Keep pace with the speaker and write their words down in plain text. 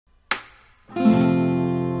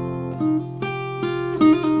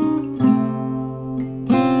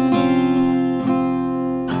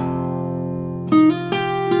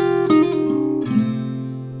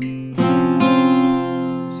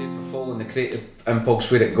impulse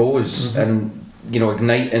where it goes, and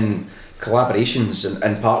igniting collaborations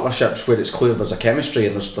and partnerships where it's clear there's a chemistry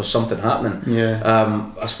and there's something happening.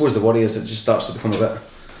 I suppose the worry is it just starts to become a bit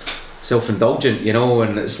self-indulgent,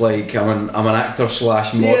 and it's like I'm an actor /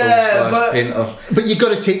 model / painter. But you've got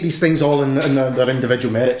to take these things all in their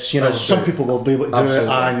individual merits. Some people will be able to do it,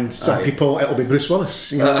 and some people it'll be Bruce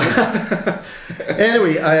Willis. Anyway,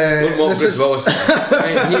 Bruce Willis.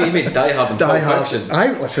 He made Die Hard and Pulp Fiction.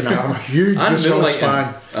 I'm a huge Bruce Willis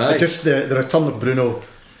fan. Just the return of Bruno.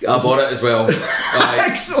 I bought it as well.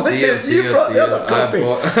 Excellent. You brought the other copy.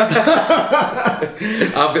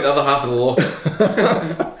 I've got the other half of the locker.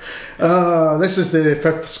 This is the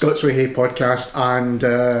 5th Scots Way Hey podcast, and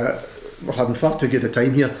we're having far too good a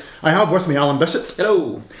time here. I have with me Alan Bissett.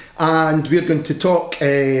 Hello. And we're going to talk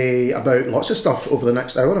about lots of stuff over the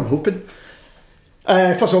next hour, I'm hoping.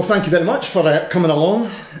 First of all, thank you very much for coming along.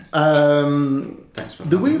 Thanks for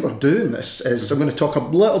the way we're doing this is I'm going to talk a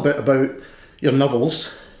little bit about your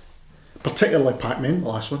novels, particularly Pac-Man, the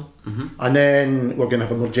last one, and then we're going to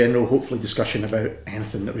have a more general, hopefully, discussion about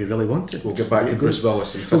anything that we really want to. We'll get back to Bruce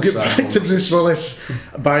Willis. We'll get back to Bruce Willis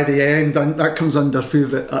by the end, and that comes under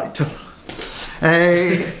favourite actor.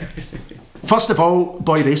 First of all,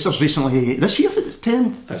 Boy Racers recently, this year, its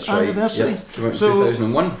 10th anniversary. Yep. Came out in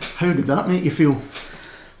 2001. How did that make you feel?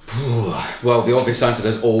 Well, the obvious answer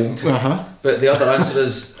is old, but the other answer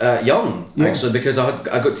is young, actually, because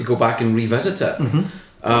I got to go back and revisit it,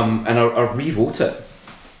 and I rewrote it.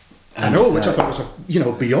 And which I thought was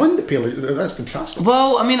beyond the pale. That's fantastic.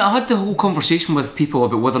 Well, I mean, I had the whole conversation with people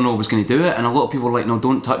about whether or not I was going to do it, and a lot of people were like, "No,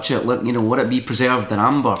 don't touch it. Let it be preserved in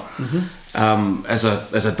amber as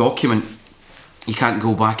a document." You can't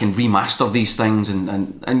go back and remaster these things,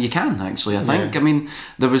 and you can actually. I think. I mean,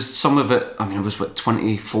 there was some of it. I mean, I was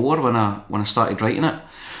 24 when I started writing it.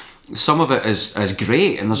 Some of it is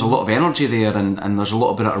great, and there's a lot of energy there, and there's a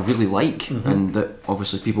lot of it I really like, and that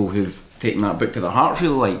obviously people who've taken that book to their hearts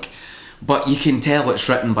really like. But you can tell it's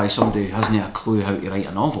written by somebody who hasn't a clue how to write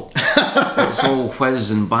a novel. It's all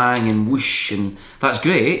whiz and bang and whoosh, and that's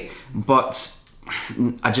great, but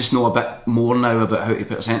I just know a bit more now about how to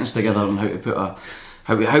put a sentence together and how to put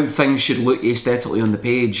how things should look aesthetically on the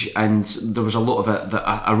page, and there was a lot of it that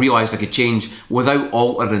I realised I could change without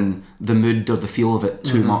altering the mood or the feel of it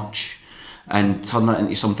too much, and turn it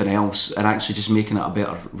into something else, and actually just making it a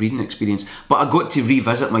better reading experience. But I got to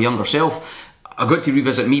revisit my younger self. I got to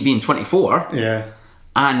revisit me being 24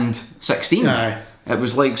 and 16. It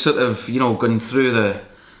was like sort of going through the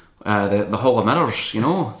Hall of Mirrors,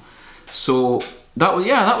 so that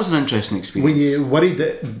was an interesting experience. Were you worried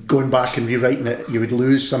that going back and rewriting it you would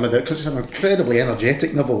lose some of it, because it's an incredibly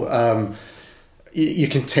energetic novel? You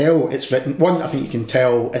can tell it's written. One, I think you can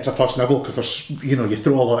tell it's a first novel because there's you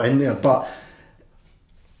throw a lot in there, but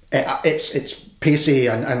it's pacey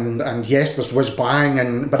and yes, there's whiz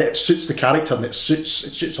bang, but it suits the character, and it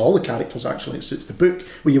suits all the characters. Actually, it suits the book.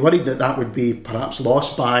 Were you worried that would be perhaps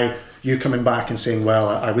lost by you coming back and saying, well,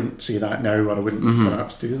 I wouldn't say that now, or I wouldn't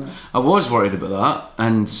perhaps do that? I was worried about that,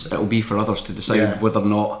 and it'll be for others to decide whether or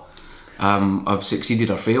not I've succeeded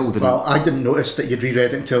or failed. Well, I didn't notice that you'd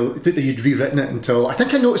rewritten it until I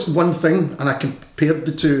think I noticed one thing, and I compared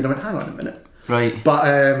the two, and I went, hang on a minute. Right. But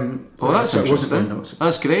that's interesting.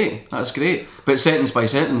 That's great. But sentence by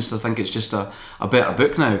sentence, I think it's just a better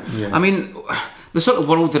book now. I mean, the sort of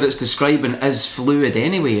world that it's describing is fluid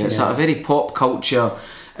anyway. It's a very pop culture,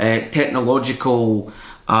 technological,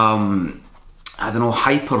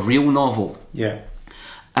 hyper real novel.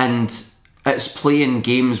 And it's playing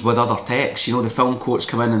games with other text. The film quotes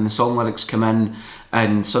come in and the song lyrics come in,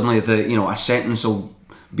 and suddenly a sentence will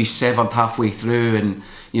be severed halfway through, and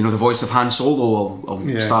the voice of Han Solo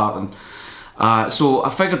will start, and so I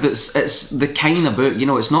figured it's the kind of book.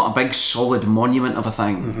 It's not a big solid monument of a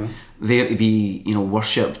thing there to be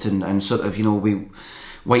worshipped and sort of we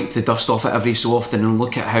wipe the dust off it every so often and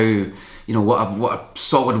look at how what a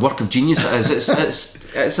solid work of genius it is.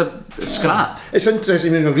 It's a scrap. It's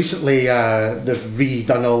interesting. Recently they've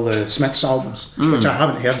redone all the Smiths albums, which I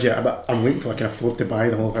haven't heard yet, but I'm waiting till I can afford to buy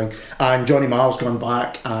the whole thing. And Johnny Marr's gone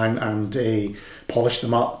back and polished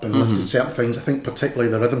them up and lifted certain things. I think particularly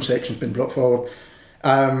the rhythm section's been brought forward,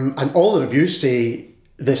 and all the reviews say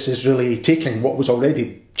this is really taking what was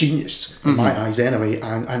already genius in my eyes anyway,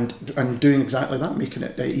 and doing exactly that, making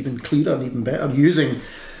it even clearer and even better, using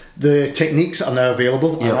the techniques that are now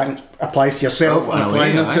available, and that applies to yourself and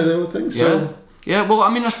applying them to the other things. Well,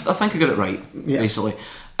 I mean, I think I got it right, basically,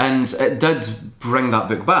 and it did bring that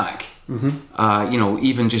book back.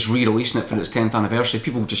 Even just re-releasing it for its 10th anniversary,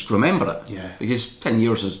 people just remember it, because 10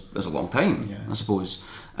 years is a long time, I suppose.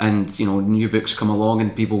 and new books come along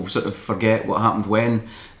and people sort of forget what happened when,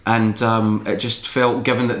 and it just felt,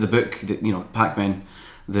 given that the book that Pac-Man,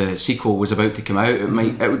 the sequel, was about to come out,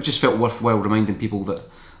 it just felt worthwhile reminding people that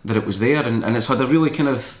it was there, and it's had a really kind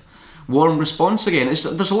of warm response again.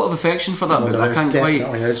 There's a lot of affection for that book. I can't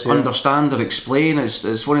quite understand or explain.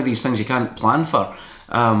 It's one of these things you can't plan for.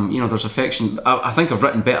 There's affection. I think I've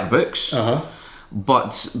written better books,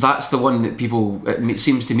 but that's the one that people, it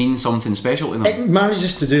seems to mean something special to them. It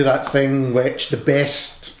manages to do that thing which the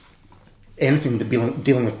best, anything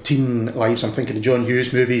dealing with teen lives, I'm thinking of John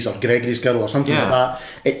Hughes movies or Gregory's Girl or something like that,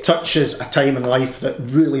 it touches a time in life that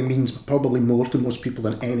really means probably more to most people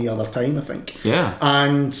than any other time, I think. Yeah.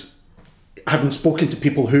 And having spoken to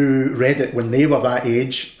people who read it when they were that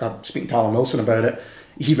age, speaking to Alan Wilson about it,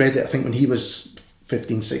 he read it I think when he was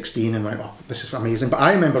 15, 16 and went, oh, this is amazing. But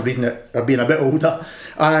I remember reading it being a bit older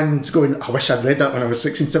and going, I wish I'd read that when I was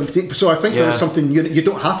 16, 17. So I think there's something, you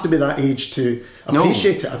don't have to be that age to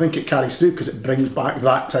appreciate it. I think it carries through because it brings back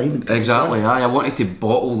that time. Exactly. I wanted to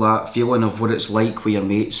bottle that feeling of what it's like with your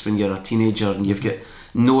mates when you're a teenager and you've got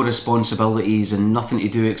no responsibilities and nothing to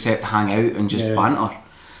do except hang out and just banter.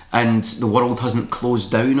 And the world hasn't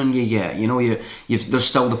closed down on you yet. There's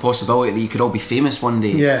still the possibility that you could all be famous one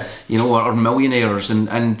day. Or millionaires.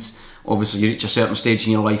 And obviously you reach a certain stage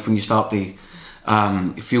in your life when you start to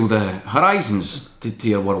feel the horizons to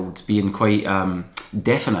your world being quite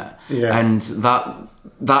definite. And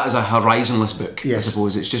that is a horizonless book, I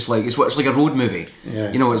suppose. It's just like it's like a road movie.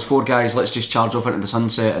 It's four guys, let's just charge off into the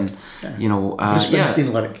sunset and Bruce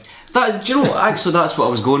Springsteen lyric. Actually, that's what I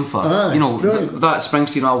was going for. That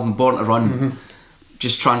Springsteen album, Born to Run,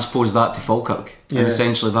 just transpose that to Falkirk, and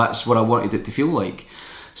essentially that's what I wanted it to feel like.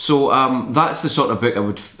 So that's the sort of book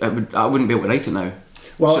I wouldn't be able to write it now.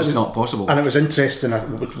 Well, it's just not possible. And it was interesting.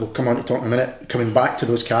 We'll come on to talk in a minute. Coming back to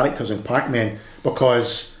those characters in Pac-Man,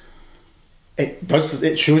 because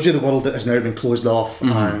it shows you the world that has now been closed off,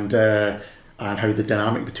 and how the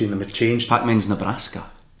dynamic between them have changed. Pac-Man's Nebraska.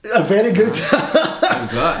 Very good. How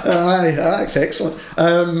was that? Aye, that's excellent.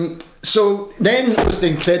 So then it was the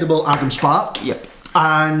incredible Adam Spark. Yep.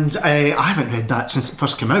 And I haven't read that since it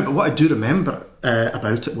first came out, but what I do remember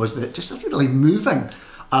about it was that it's just a really moving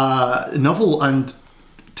novel. And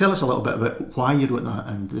tell us a little bit about why you wrote that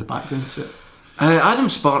and the background to it. Adam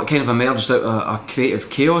Spark kind of emerged out of a creative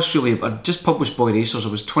chaos, really. I just published Boy Racers. I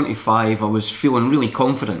was 25. I was feeling really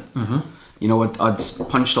confident. I'd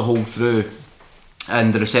punched a hole through,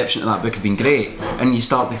 and the reception to that book had been great. And you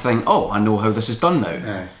start to think, oh, I know how this is done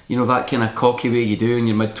now. That kind of cocky way you do in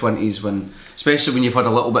your mid-20s, especially when you've had a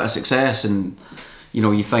little bit of success, and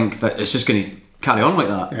you think that it's just going to carry on like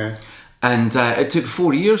that. And it took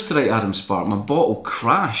 4 years to write Adam Spark. My bottle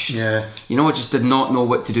crashed. I just did not know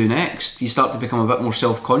what to do next. You start to become a bit more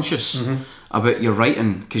self-conscious about your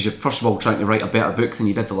writing, because you're first of all trying to write a better book than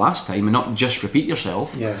you did the last time and not just repeat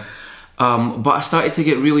yourself. But I started to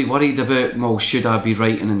get really worried about, well, should I be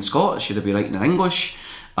writing in Scots? Should I be writing in English?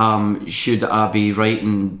 Should I be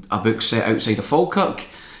writing a book set outside of Falkirk?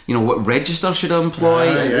 What register should I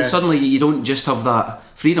employ? Suddenly you don't just have that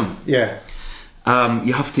freedom.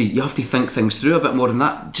 You have to think things through a bit more, and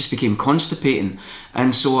that just became constipating.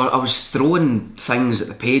 And so I was throwing things at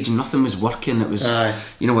the page and nothing was working. It was, it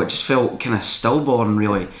just felt kind of stillborn,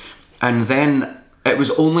 really. And then it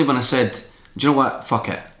was only when I said, do you know what, fuck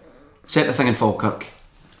it, set the thing in Falkirk,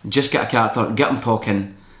 just get a character, get them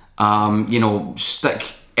talking,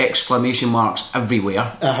 stick exclamation marks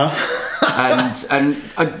everywhere, and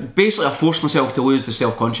I forced myself to lose the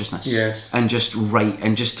self-consciousness, and just write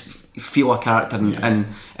and just feel a character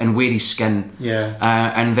and wear his skin,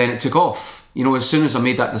 and then it took off. As soon as I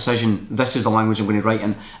made that decision, this is the language I'm going to write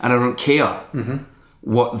in, and I don't care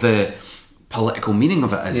what the political meaning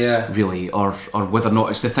of it is, really, or whether or not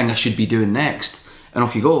it's the thing I should be doing next, and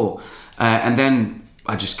off you go. And then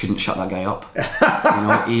I just couldn't shut that guy up.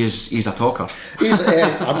 He's a talker.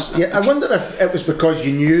 I wonder if it was because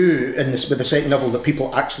you knew with the second novel that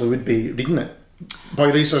people actually would be reading it.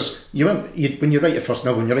 Boy Racers, when you write your first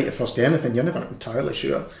novel, when you write your first anything, you're never entirely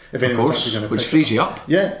sure if anyone's actually going to. Which frees you up.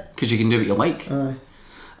 Because you can do what you like.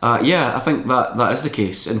 I think that is the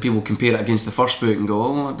case, and people compare it against the first book and go,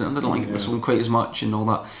 oh, I didn't like this one quite as much and all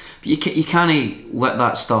that. But you can't let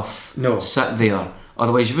that stuff sit there.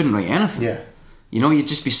 Otherwise, you wouldn't write anything. You'd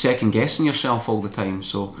just be second guessing yourself all the time.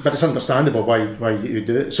 So, but it's understandable why you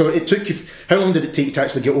do it. So it took you. How long did it take to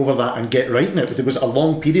actually get over that and get writing it? Was it a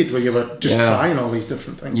long period where you were just trying all these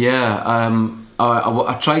different things?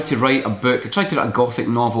 I tried to write a book. I tried to write a gothic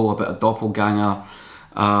novel about a doppelganger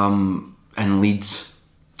in Leeds,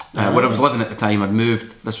 where I was living at the time. I'd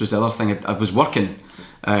moved. This was the other thing. I was working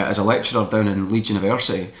as a lecturer down in Leeds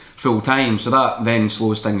University full time, so that then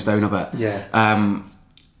slows things down a bit.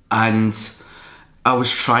 And I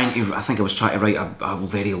think I was trying to write a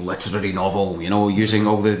very literary novel, you know, using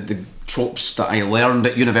all the tropes that I learned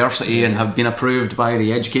at university and have been approved by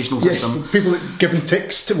the educational system. Yes, people that given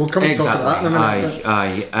text, we'll come and talk about that in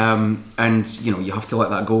a minute. And you know, you have to let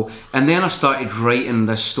that go. And then I started writing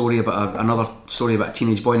this story about another story about a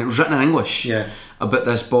teenage boy, and it was written in English. Yeah. About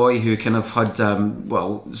this boy who kind of had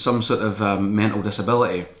some sort of mental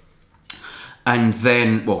disability. And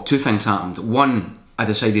then, well, two things happened. One, I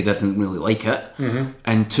decided I didn't really like it,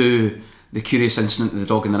 and two, The Curious Incident of the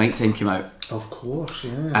Dog in the Nighttime came out. Of course,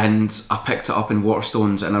 yeah. And I picked it up in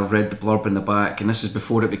Waterstones, and I read the blurb in the back, and this is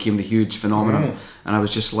before it became the huge phenomenon, and I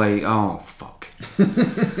was just like, oh, fuck.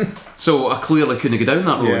 So I clearly couldn't go down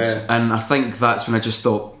that road, and I think that's when I just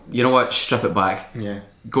thought, you know what, strip it back,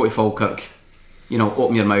 go to Falkirk, you know,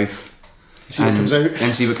 open your mouth, see what comes out.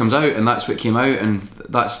 And see what comes out, and that's what came out, and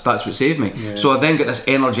that's what saved me. So I then got this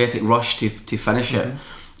energetic rush to finish it,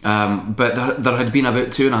 but there had been about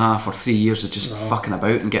 2.5 or 3 years of just fucking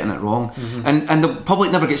about and getting it wrong, and the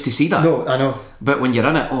public never gets to see that. No, I know. But when you're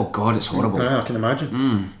in it, oh god, it's horrible. I can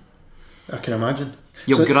imagine. I can imagine.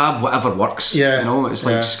 You'll grab whatever works. Yeah, you know, it's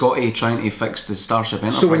like Scotty trying to fix the Starship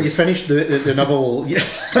Enterprise. So when you finished the novel,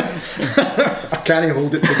 I can't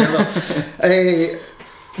hold it together.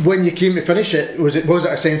 When you came to finish it, was it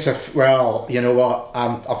a sense of, well, you know what,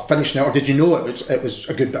 I've finished now, or did you know it was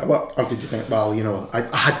a good bit of work, or did you think, well, you know, I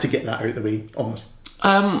had to get that out of the way almost?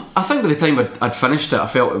 I think by the time I'd finished it, I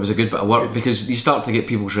felt it was a good bit of work, because you start to get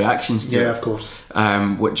people's reactions to it. Yeah, of course.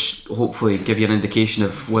 Which hopefully give you an indication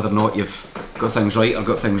of whether or not you've got things right or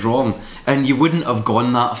got things wrong. And you wouldn't have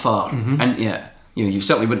gone that far into it. You know, you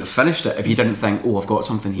certainly wouldn't have finished it if you didn't think, oh, I've got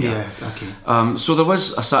something here. Yeah, okay. So there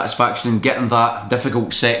was a satisfaction in getting that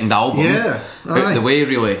difficult second album out the way,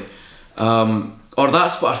 really. Or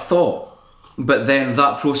that's what I thought. But then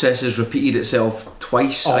that process has repeated itself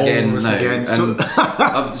twice again now.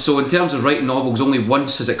 And so in terms of writing novels, only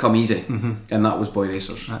once has it come easy, and that was Boy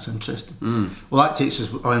Racers. That's interesting. Well, that takes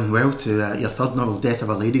us on well to your third novel, Death of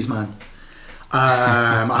a Ladies' Man.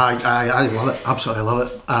 I love it, absolutely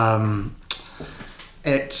love it.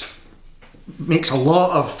 It makes a lot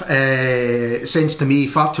of sense to me,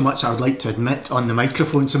 far too much I would like to admit on the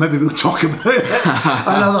microphone, so maybe we'll talk about it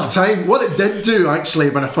another time. What it did do, actually,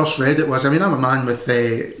 when I first read it was, I mean, I'm a man with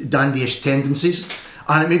dandyish tendencies,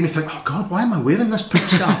 and it made me think, oh god, why am I wearing this pink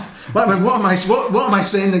scarf? What am I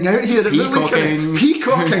sending out here? Peacocking.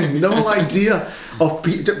 Peacocking, the whole idea of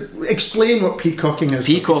explain what peacocking is.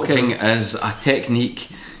 Peacocking is a technique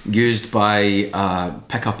used by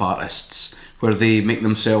pickup artists, where they make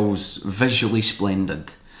themselves visually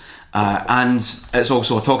splendid, and it's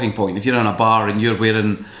also a talking point. If you're in a bar and you're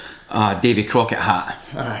wearing a Davy Crockett hat,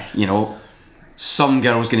 you know, some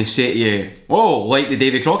girl's going to say to you, "Oh, like the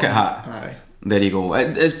Davy Crockett hat." Aye. There you go.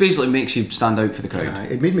 It basically makes you stand out for the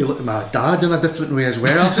crowd. It made me look at my dad in a different way as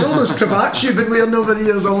well. I said, all those cravats you've been wearing over the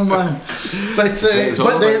years, old man. But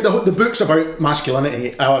the book's about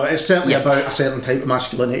masculinity, or it's certainly about a certain type of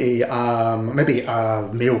masculinity, maybe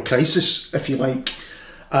a male crisis, if you like.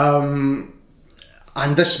 And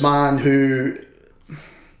this man who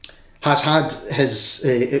has had his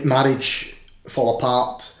second fall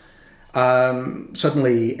apart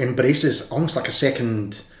suddenly embraces almost like a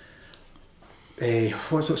second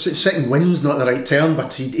wind's not the right term,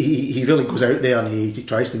 but he really goes out there and he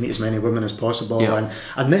tries to meet as many women as possible,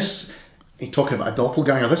 and this, you talking about a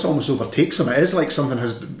doppelganger, this almost overtakes him. It is like something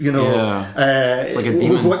has, you know, it's like a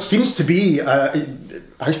demon. What seems to be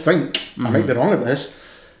I think, I might be wrong about this,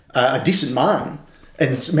 a decent man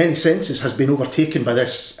in many senses has been overtaken by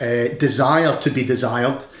this desire to be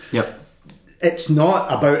desired. It's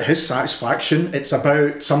not about his satisfaction, it's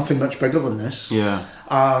about something much bigger than this.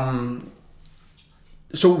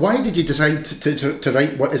 So why did you decide to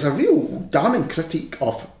write what is a real damning critique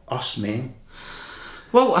of us men?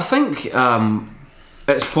 Well, I think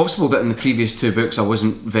it's possible that in the previous two books I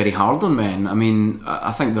wasn't very hard on men. I mean,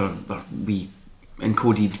 I think there we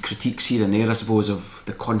encoded critiques here and there, I suppose, of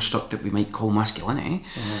the construct that we might call masculinity.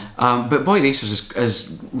 But Boy Racers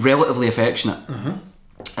is relatively affectionate.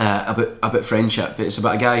 About friendship. It's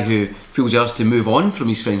about a guy who feels he has to move on from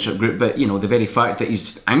his friendship group, but you know, the very fact that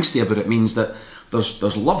he's angsty about it means that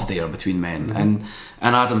there's love there between men. And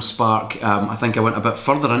Adam Spark, I think I went a bit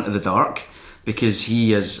further into the dark, because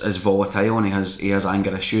he is volatile and he has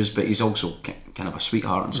anger issues, but he's also kind of a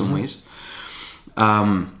sweetheart in some ways.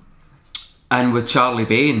 And with Charlie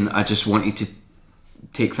Bain, I just wanted to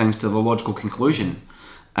take things to the logical conclusion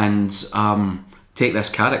and take this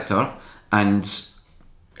character and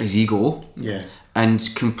his ego and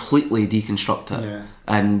completely deconstruct it. Yeah.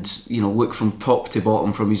 And look from top to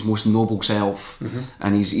bottom, from his most noble self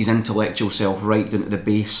and his intellectual self right down to the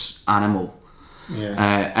base animal,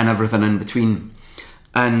 and everything in between.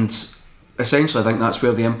 And essentially, I think that's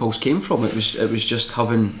where the impulse came from. It was just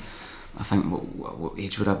having, I think, what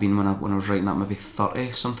age would I have been when I was writing that? Maybe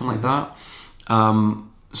 30, something like that.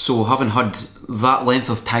 So having had that length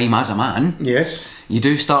of time as a man, yes, you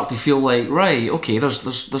do start to feel like, right, okay,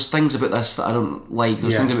 there's things about this that I don't like.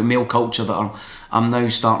 There's things about male culture that I'm now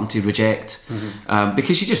starting to reject,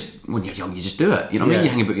 because you just, when you're young, you just do it. You know what I mean?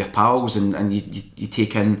 You hang about with your pals and you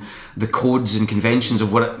take in the codes and conventions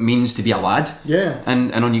of what it means to be a lad. Yeah.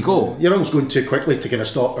 And on you go. You're almost going too quickly to kind of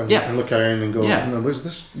stop and look around and go, was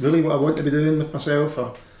this really what I want to be doing with myself?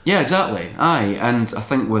 Or? Yeah, exactly. Aye, and I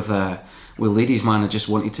think with ladies, man, I just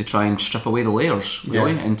wanted to try and strip away the layers,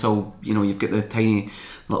 really, until you've got the tiny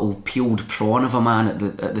little peeled prawn of a man at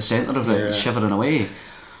the centre of it, shivering away.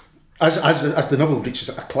 As the novel reaches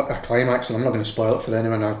a climax, and I'm not going to spoil it for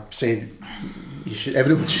anyone, I say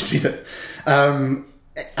everyone should read it. I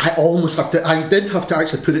did have to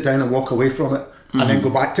actually put it down and walk away from it, and then go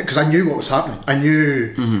back to it, because I knew what was happening. I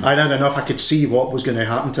knew I had enough. I could see what was going to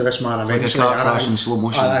happen to this man eventually. Like a car crash in slow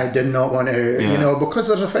motion. And I did not want to, because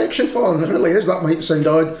there's affection for him. There really is. That might sound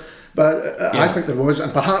odd, but I think there was,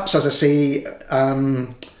 and perhaps, as I say,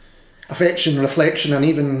 affection, reflection, and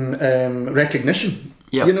even recognition.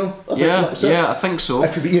 Yep. I think so.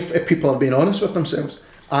 If people are being honest with themselves,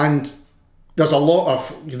 and there's a lot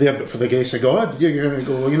of there, but for the grace of God, you're going to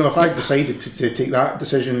go. If I decided to take that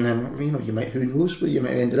decision, then you might. Who knows where you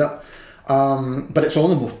might have ended up. But it's all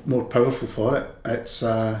the more powerful for it. It's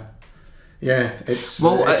it's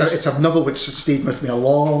a novel which stayed with me a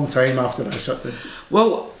long time after I shut the.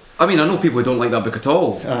 Well, I mean, I know people who don't like that book at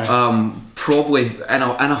all. Probably in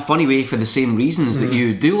a funny way for the same reasons that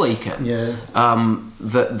you do like it. Yeah.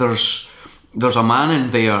 That there's a man in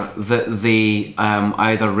there that they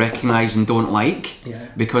either recognise and don't like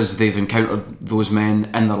because they've encountered those men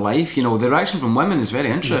in their life. The reaction from women is very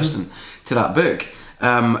interesting to that book.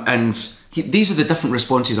 And these are the different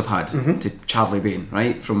responses I've had to Charlie Bain,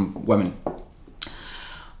 right, from women.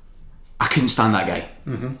 I couldn't stand that guy.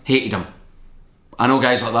 Hated him. I know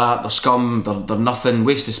guys like that, they're scum, they're nothing,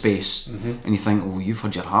 waste of space. And you think, oh, you've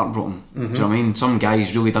had your heart broken. Do you know what I mean? Some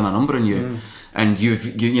guy's really done a number on you. And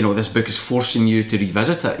this book is forcing you to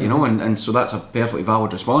revisit it, and so that's a perfectly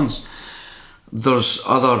valid response. There's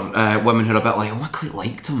other women who are a bit like, oh, I quite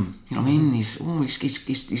liked him. You know what I mean? He's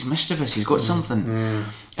mischievous. He's got something,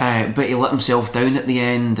 but he let himself down at the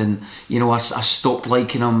end, and I stopped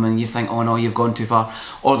liking him. And you think, oh no, you've gone too far.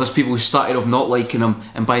 Or there's people who started off not liking him,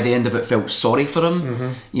 and by the end of it felt sorry for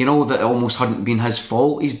him. That it almost hadn't been his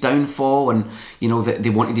fault, his downfall, and that they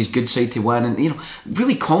wanted his good side to win, and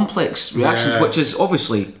really complex reactions, which is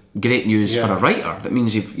obviously great news for a writer. That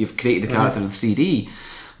means you've created the character in 3D.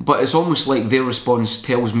 But it's almost like their response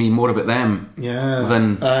tells me more about them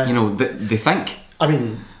than they think. I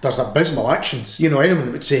mean, there's abysmal actions. Anyone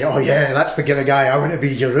that would say, "Oh yeah, that's the kind of guy I want to be,"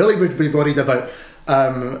 you really would be worried about.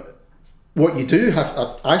 What you do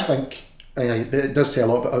have, I think, it does say a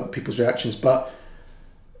lot about people's reactions, but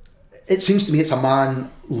it seems to me it's a man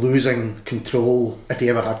losing control, if he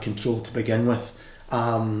ever had control to begin with,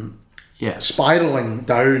 spiralling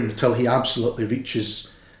down till he absolutely reaches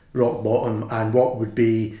rock bottom. And what would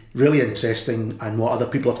be really interesting, and what other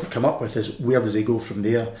people have to come up with, is where does he go from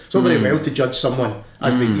there? It's all very well to judge someone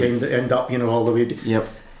as they end up, all the way. Yep.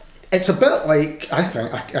 It's a bit like, I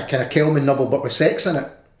think, a kind of Kelman novel, but with sex in it.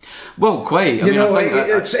 Well, quite. I think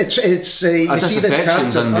it's you see this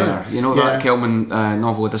character in there. That Kelman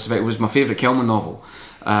novel, A Disaffection, was my favourite Kelman novel.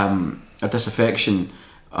 A Disaffection,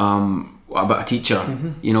 about a teacher,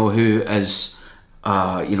 who is,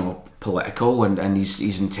 political and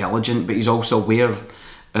he's intelligent, but he's also aware of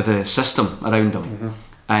the system around him,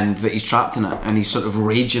 and that he's trapped in it, and he's sort of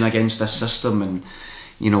raging against this system, and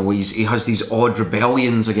he has these odd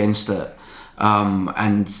rebellions against it,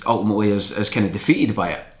 and ultimately is kind of defeated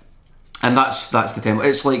by it. And that's the template.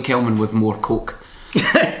 It's like Kelman with more coke.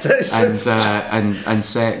 It is. And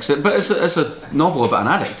sex, but it's a novel about an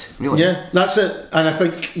addict, really. Yeah, that's it. And I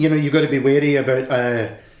think you've got to be wary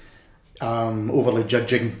about overly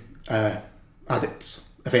judging addicts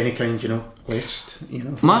of any kind.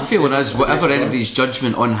 My feeling is whatever anybody's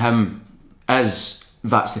judgment on him is,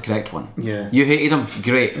 that's the correct one. Yeah. You hated him,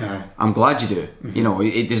 great. I'm glad you do.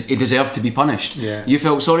 He deserved to be punished. You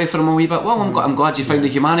felt sorry for him a wee bit. Well, I'm glad you found the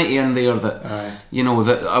humanity in there that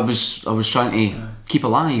that I was trying to keep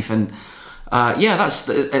alive. And Yeah,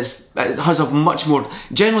 it has a much more.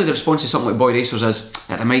 Generally, the response to something like Boy Racers is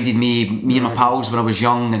it reminded me and my pals when I was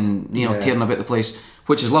young and tearing about the place,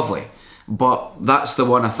 which is lovely. But that's the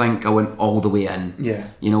one I think I went all the way in. Yeah.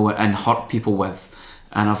 And hurt people with,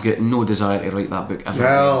 and I've got no desire to write that book ever.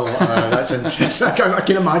 Well, that's interesting. I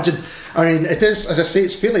can imagine. I mean, it is, as I say,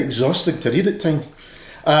 it's fairly exhausting to read at times.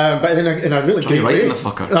 But in a really great way. The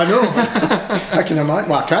fucker. I know. I can imagine.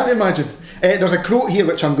 Well, I can't imagine. There's a quote here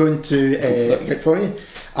which I'm going to get for you,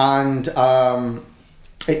 and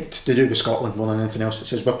it's to do with Scotland more than anything else. It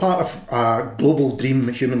says, we're part of a global dream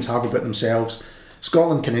that humans have about themselves.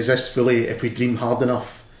 Scotland can exist fully if we dream hard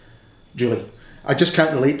enough. Julie, I just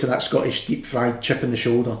can't relate to that Scottish deep fried chip in the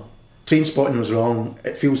shoulder. Train spotting was wrong.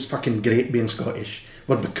 It feels fucking great being Scottish.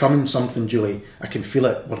 We're becoming something, Julie. I can feel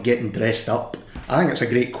it. We're getting dressed up. I think it's a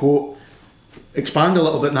great quote. Expand a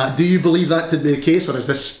little bit on that. Do you believe that to be the case, or is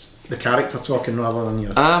this the character talking rather than you?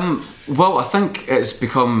 Well, I think it's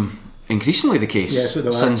become increasingly the case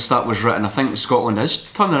since that was written. I think Scotland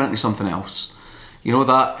is turning into something else.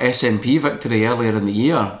 That SNP victory earlier in the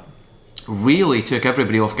year really took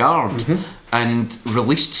everybody off guard and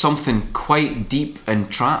released something quite deep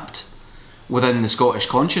and trapped within the Scottish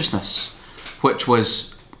consciousness, which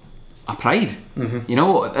was a pride.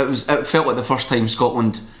 It felt like the first time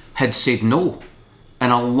Scotland had said no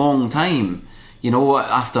in a long time.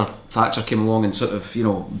 After Thatcher came along and sort of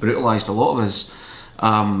brutalised a lot of us,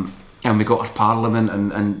 and we got our parliament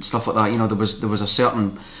and stuff like that. There was a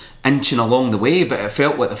certain inching along the way, but it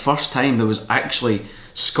felt like the first time there was actually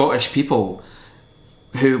Scottish people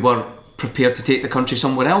who were prepared to take the country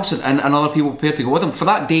somewhere else, and other people prepared to go with them. For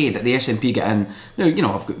that day that the SNP get in,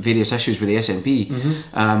 I've got various issues with the SNP,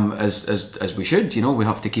 as we should. We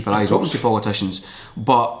have to keep our eyes open to politicians.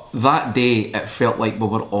 But that day, it felt like we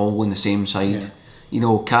were all on the same side.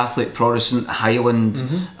 Catholic, Protestant, Highland,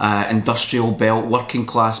 industrial belt, working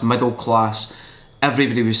class, middle class.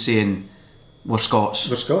 Everybody was saying, we're Scots.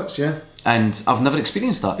 We're Scots, yeah. And I've never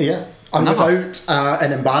experienced that. Yeah. And without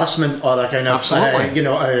an embarrassment or a kind of,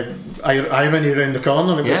 irony around the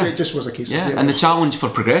corner. It just was a case of... Yeah, and the challenge for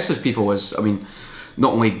progressive people was,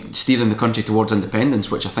 not only steering the country towards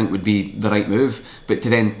independence, which I think would be the right move, but to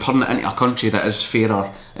then turn it into a country that is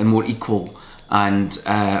fairer and more equal and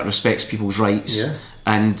respects people's rights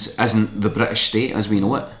and isn't the British state as we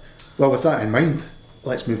know it. Well, with that in mind,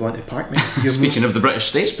 let's move on to Pac-Man. Speaking of the British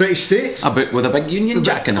state. British state. With a big Union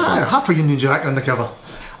Jack in the front. Half a Union Jack on the cover.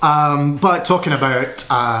 But talking about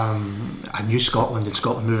a new Scotland and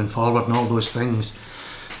Scotland moving forward and all those things,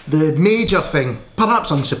 the major thing, perhaps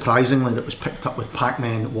unsurprisingly, that was picked up with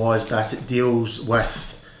Pac-Man was that it deals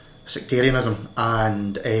with sectarianism,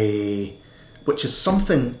 and which is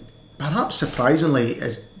something perhaps surprisingly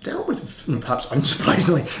is dealt with, perhaps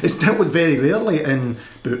unsurprisingly, it's dealt with very rarely in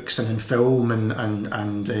books and in film and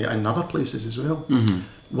other places as well.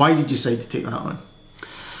 Why did you decide to take that on?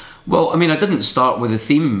 Well, I didn't start with a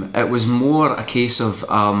theme. It was more a case of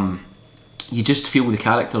you just feel the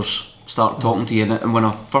characters start talking to you. And when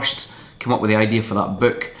I first came up with the idea for that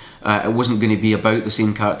book, it wasn't going to be about the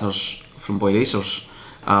same characters from Boy Racers.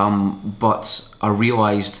 But I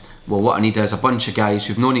realised, well, what I need is a bunch of guys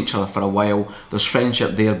who've known each other for a while. There's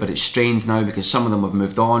friendship there, but it's strained now because some of them have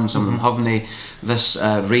moved on, some of them haven't. This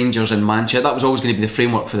Rangers in Manchester, that was always going to be the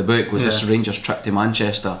framework for the book, was this Rangers trip to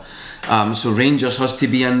Manchester. So Rangers has to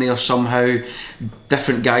be in there somehow.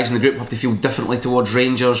 Different guys in the group have to feel differently towards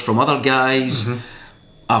Rangers from other guys.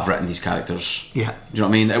 I've written these characters. Yeah. Do you know what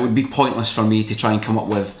I mean? It would be pointless for me to try and come up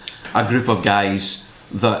with a group of guys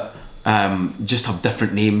that just have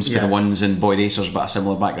different names for the ones in Boy Racers but a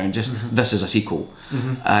similar background. Just this is a sequel.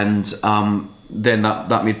 And then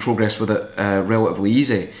that made progress with it relatively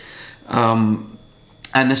easy. And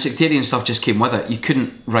the sectarian stuff just came with it. You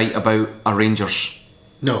couldn't write about a Rangers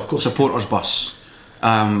supporters bus.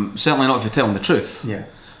 Certainly not if you're telling the truth.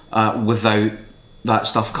 Without that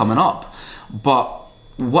stuff coming up. But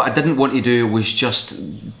what I didn't want to do was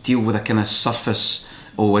just deal with a kind of surface,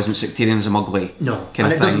 isn't sectarianism ugly? No,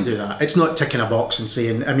 and it doesn't do that. It's not ticking a box and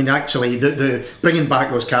saying, actually, the bringing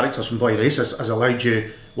back those characters from Boy Racers has allowed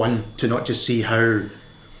you, one, to not just see how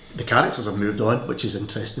the characters have moved on, which is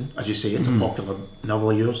interesting, as you say, it's a popular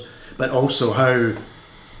novel of yours, but also how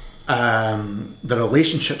the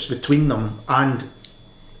relationships between them and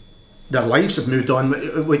their lives have moved on,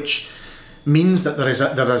 which means that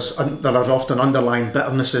there are often underlying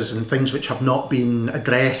bitternesses and things which have not been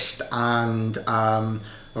addressed, and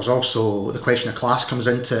there's also the question of class comes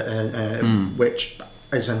into which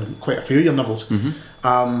is in quite a few of your novels.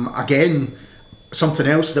 Again, something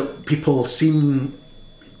else that people seem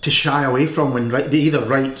to shy away from when they either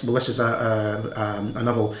write, well, this is a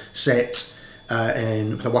novel set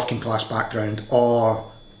with a working class background, or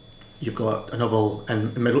you've got a novel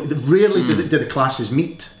in the middle. Rarely do the classes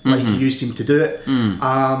meet like you seem to do it.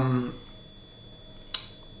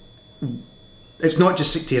 It's not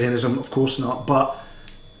just sectarianism, of course not, but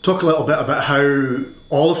talk a little bit about how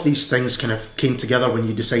all of these things kind of came together when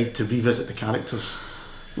you decided to revisit the characters.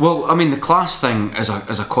 Well, I mean, the class thing is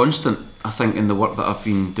a constant, I think, in the work that I've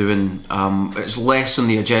been doing. It's less on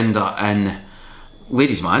the agenda in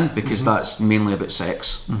Ladies Man, because that's mainly about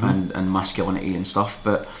sex and masculinity and stuff,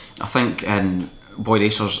 but I think in Boyd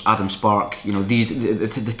Acer's Adam Spark, you know,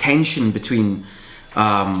 the tension between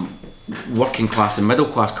working class and middle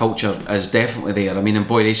class culture is definitely there. I mean, in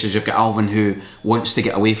Boyd Acer's you've got Alvin, who wants to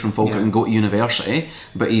get away from Falkirk and go to university,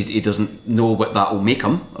 but he doesn't know what that will make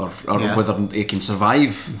him, or whether he can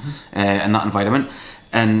survive in that environment.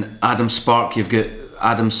 In Adam Spark you've got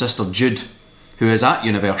Adam's sister Jude, who is at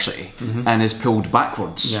university and is pulled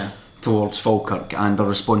backwards towards Falkirk and the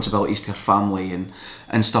responsibilities to her family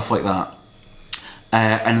and stuff like that.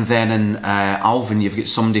 And then in Alvin you've got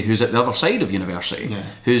somebody who's at the other side of university,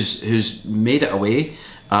 who's made it away,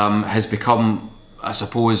 has become, I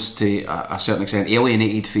suppose, to a certain extent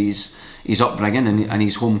alienated for his upbringing and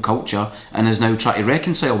his home culture, and is now trying to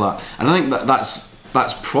reconcile that. And I think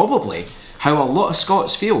that's probably how a lot of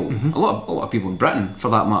Scots feel, a lot of people in Britain for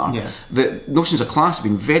that matter. The notions of class have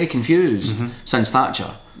been very confused since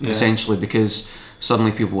Thatcher, essentially, because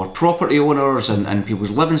suddenly people were property owners and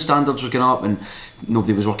people's living standards were going up, and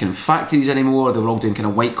nobody was working in factories anymore. They were all doing kind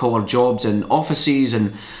of white collar jobs in offices,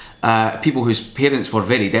 and people whose parents were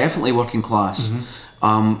very definitely working class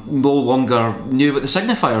no longer knew what the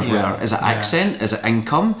signifiers were. Is it accent? Is it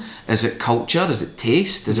income? Is it culture? Is it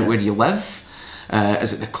taste? Is it where you live?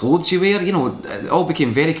 Is it the clothes you wear? You know, it all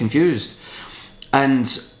became very confused. And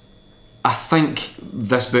I think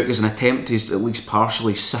this book is an attempt to at least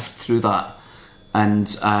partially sift through that and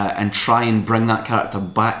try and bring that character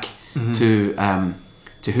back to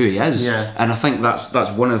who he is. And I think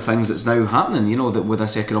that's one of the things that's now happening, you know, that with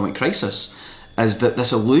this economic crisis, is that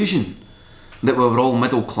this illusion that we were all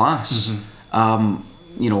middle class,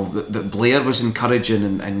 you know, that Blair was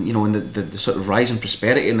encouraging, and you know, and the sort of rise in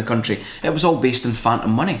prosperity in the country, it was all based in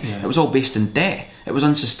phantom money. It was all based in debt. It was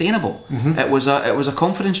unsustainable. It was a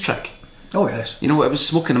confidence trick. Oh yes. You know, it was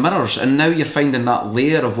smoke and mirrors, and now you're finding that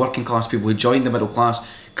layer of working class people who joined the middle class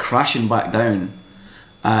crashing back down,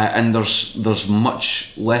 and there's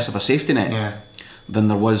much less of a safety net than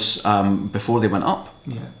there was before they went up.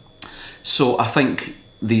 So I think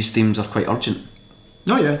these themes are quite urgent.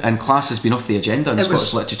 And class has been off the agenda in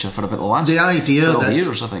Scottish literature for about the last the idea 12 that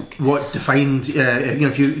years, I think. What defined, you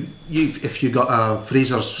know, if you got a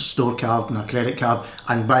Fraser's store card and a credit card,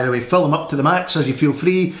 and by the way, fill them up to the max as you feel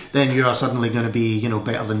free, then you are suddenly going to be, you know,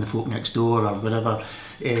 better than the folk next door or whatever,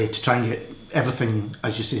 to try and get everything,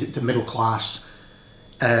 as you say, the middle class.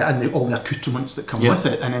 And all the accoutrements that come with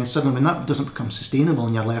it, and then suddenly when that doesn't become sustainable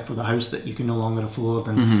and you're left with a house that you can no longer afford,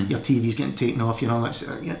 and your TV's getting taken off, you know, that's,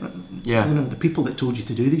 you know, the people that told you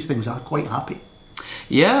to do these things are quite happy.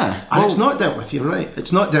 And it's not dealt with, you're right,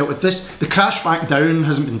 it's not dealt with. The crash back down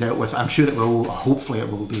hasn't been dealt with. I'm sure it will, hopefully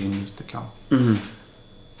it will be in years to come.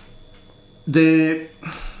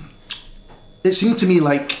 It seemed to me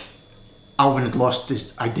like Alvin had lost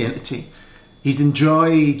his identity. He'd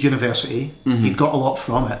enjoyed university. He'd got a lot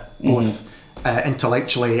from it, both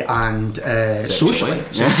intellectually and socially.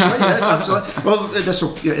 Yes, absolutely. Well,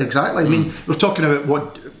 exactly. I mean, we're talking about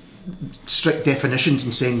what strict definitions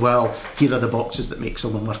and saying, well, here are the boxes that make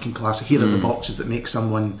someone working class. Here are the boxes that make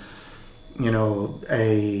someone, you know,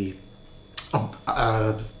 a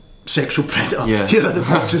sexual predator. Here are the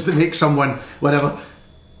boxes that make someone whatever.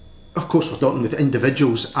 Of course, we're talking with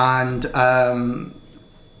individuals, and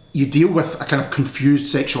you deal with a kind of confused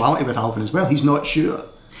sexuality with Alvin as well. He's not sure.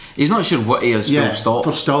 He's not sure what he is,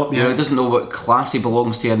 full stop. You know, he doesn't know what class he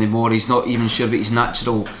belongs to anymore. He's not even sure what his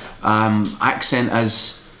natural accent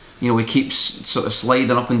is. You know, he keeps sort of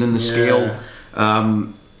sliding up and down the scale.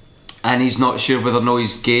 And he's not sure whether or not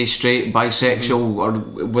he's gay, straight, bisexual, or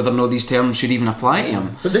whether or not these terms should even apply to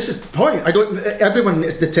him. But this is the point. Everyone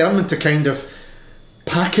is determined to kind of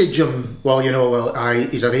package him. Well, you know,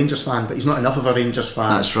 he's a Rangers fan, but he's not enough of a Rangers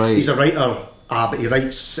fan. That's right. He's a writer, but he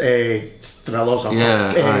writes thrillers or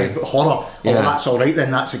horror. Oh, that's all right then.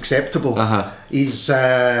 That's acceptable. He's, you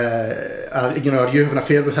know, are you having an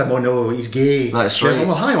affair with him? Oh no, he's gay. That's right.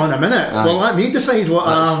 Well, hang on a minute. Well, let me decide what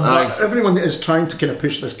I am. But everyone is trying to kind of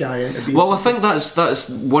push this guy into being. Well, I think that's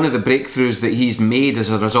one of the breakthroughs that he's made as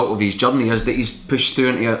a result of his journey, is that he's pushed through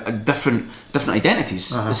into a different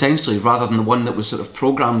identities, essentially, rather than the one that was sort of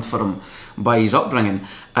programmed for him by his upbringing.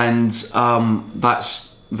 And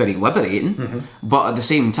that's very liberating, but at the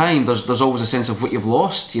same time, there's always a sense of what you've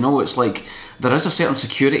lost. You know, it's like there is a certain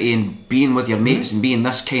security in being with your mates and being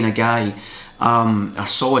this kind of guy, a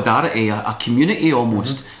solidarity, a community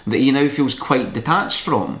almost that he now feels quite detached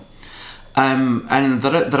from. And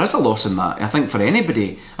there is a loss in that, I think, for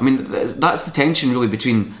anybody. I mean, that's the tension really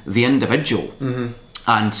between the individual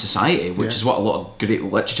and society, which is what a lot of great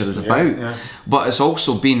literature is about. But it's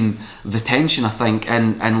also been the tension, I think,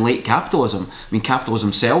 in late capitalism. I mean,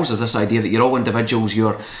 capitalism sells as this idea that you're all individuals, you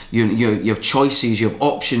have choices, you have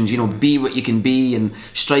options, you know, be what you can be and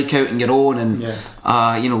strike out on your own and,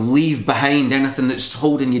 you know, leave behind anything that's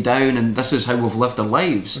holding you down, and this is how we've lived our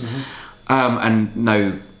lives. And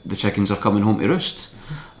now the chickens are coming home to roost.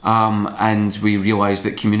 And we realise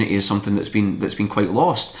that community is something that's been quite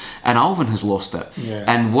lost, and Alvin has lost it.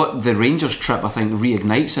 And what the Rangers trip, I think,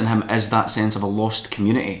 reignites in him is that sense of a lost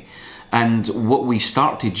community. And what we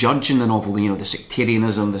start to judge in the novel, you know, the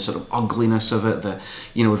sectarianism, the sort of ugliness of it,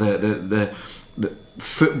 the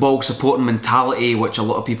football supporting mentality, which a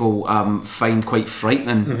lot of people find quite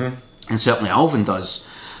frightening, and certainly Alvin does,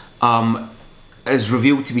 is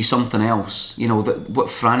revealed to be something else. You know, that what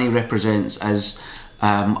Franny represents is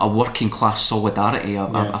a working class solidarity,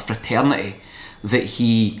 a fraternity that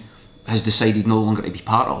he has decided no longer to be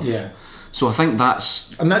part of. So I think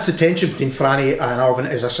that's the tension between Franny and Alvin,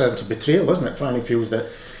 is a sense of betrayal, isn't it? Franny feels that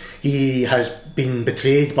he has been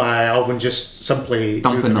betrayed by Alvin just simply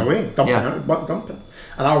dumping away, dumping.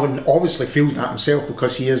 And Alvin obviously feels that himself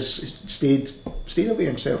because he has stayed away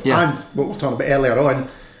himself. And what we were talking about earlier on,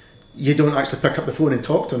 you don't actually pick up the phone and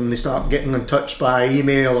talk to them. They start getting in touch by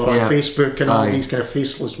email or on Facebook and all these kind of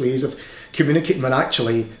faceless ways of communicating, when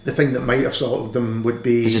actually the thing that might have sorted them would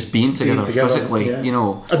be just being together physically, you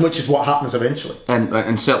know. And which is what happens eventually.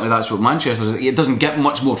 And certainly that's what Manchester is. It doesn't get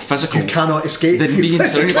much more physical. You cannot escape than being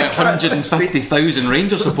surrounded by 150,000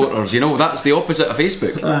 Rangers supporters. You know, that's the opposite of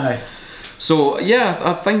Facebook. So yeah,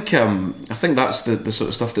 I think that's the sort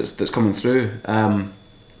of stuff that's coming through.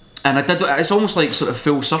 And it's almost like sort of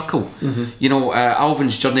full circle. You know,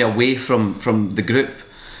 Alvin's journey away from the group,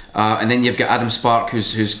 and then you've got Adam Spark,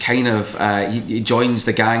 who's kind of he joins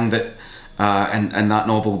the gang that in that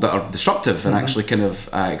novel that are destructive and actually kind of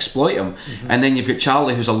exploit him. And then you've got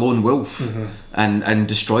Charlie, who's a lone wolf and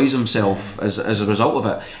destroys himself as a result of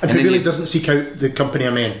it. And who really doesn't seek out the company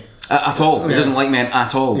of men at all. He doesn't like men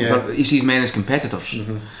at all. But he sees men as competitors.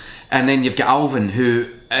 And then you've got Alvin,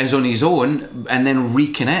 who is on his own and then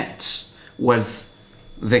reconnects with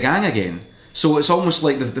the gang again. So it's almost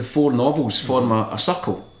like the four novels form a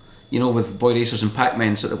circle, you know, with Boy Racers and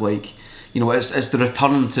Pac-Man sort of like, you know, it's the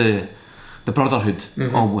return to the brotherhood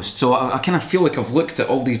almost. So I kind of feel like I've looked at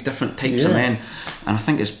all these different types of men, and I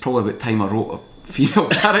think it's probably about time I wrote a female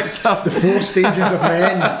character. The 4 stages of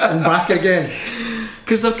men and back again.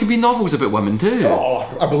 Because there can be novels about women too. Oh,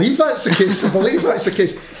 I believe that's the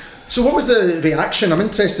case. So what was the reaction? I'm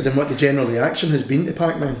interested in what the general reaction has been to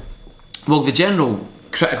Pac-Man. Well, the general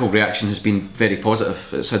critical reaction has been very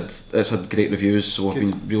positive. It's had great reviews, so I've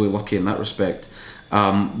been really lucky in that respect.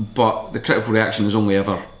 But the critical reaction is only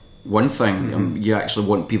ever one thing. You actually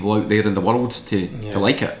want people out there in the world to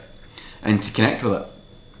like it and to connect with it,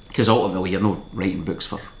 because ultimately you're not writing books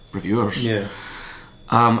for reviewers.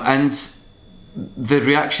 And the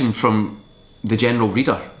reaction from the general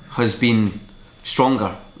reader has been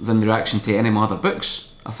stronger than the reaction to any of my other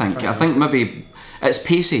books. I think maybe it's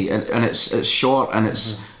pacey and it's short and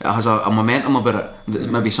it has a momentum about it that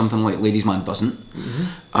maybe something like Ladies Man doesn't,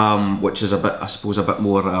 which is a bit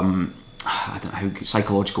more I don't know how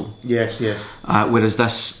psychological. Yes. Whereas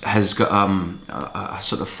this has got a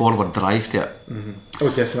sort of forward drive to it.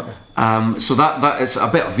 Oh, definitely. So that is a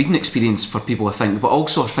bit of reading experience for people, I think. But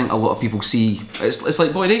also, I think a lot of people see it's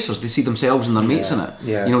like Boy Racers. They see themselves and their mates in it.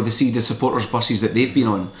 You know, they see the supporters' buses that they've been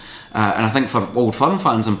on, and I think for Old Firm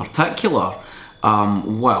fans in particular,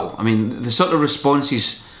 well, I mean, the sort of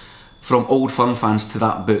responses from Old Firm fans to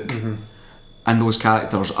that book. And those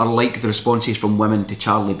characters are like the responses from women to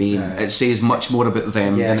Charlie Bain. It says much more about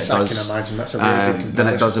them than it does. I can imagine that's a very good comparison.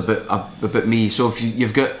 Than it does about me. So if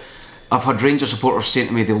you've got, I've had Ranger supporters saying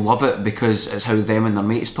to me they love it because it's how them and their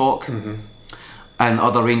mates talk, and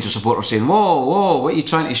other Ranger supporters saying, "Whoa, what are you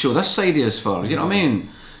trying to show this side of us for?" You know what I mean?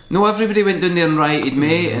 No, everybody went down there and rioted,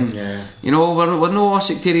 mate, and you know we're no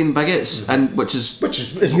sectarian bigots, and which is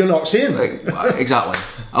you're not saying exactly.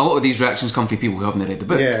 A lot of these reactions come from people who haven't read the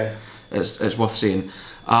book. It's worth saying.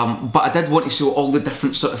 But I did want to show all the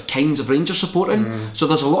different sort of kinds of Ranger supporting. So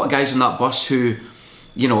there's a lot of guys on that bus who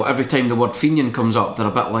you know, every time the word Fenian comes up, they're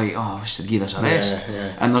a bit like, oh, I wish they'd give this a rest.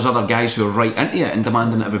 Yeah. And there's other guys who are right into it and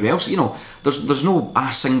demanding that everybody else, you know, there's no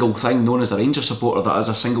a single thing known as a Rangers supporter that has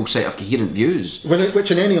a single set of coherent views.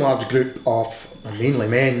 Which in any large group of mainly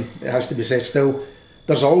men, it has to be said still,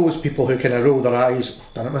 there's always people who kind of roll their eyes,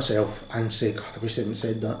 I've done it myself, and say, God, I wish they hadn't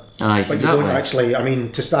said that. Aye, but exactly. you don't actually, I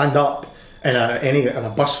mean, to stand up in a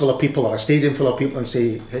bus full of people or a stadium full of people and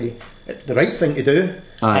say, hey, it's the right thing to do.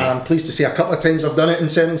 Aye. And I'm pleased to say a couple of times I've done it in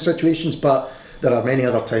certain situations, but there are many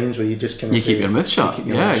other times where you just kind of keep your mouth shut.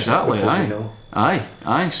 Yeah, exactly. Because, you know.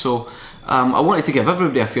 Aye. So I wanted to give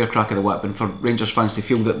everybody a fair crack of the whip, and for Rangers fans to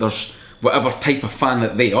feel that there's whatever type of fan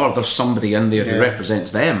that they are, there's somebody in there who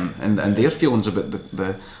represents them and their feelings about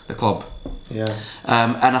the club. Yeah.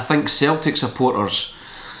 And I think Celtic supporters,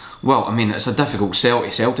 well, I mean, it's a difficult sell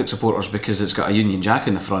to Celtic supporters because it's got a Union Jack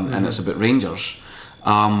in the front and it's about Rangers.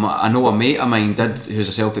 I know a mate of mine who's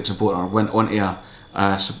a Celtic supporter, went onto a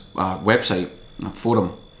website, a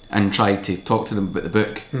forum, and tried to talk to them about the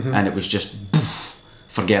book, and it was just,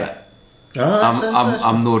 forget it.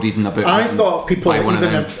 I'm not reading about it. I thought people one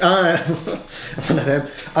even of them. one of them.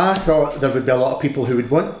 I thought there would be a lot of people who would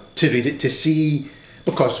want to read it to see,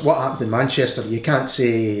 because what happened in Manchester, you can't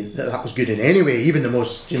say that was good in any way. Even the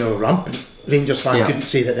most rampant Rangers fan couldn't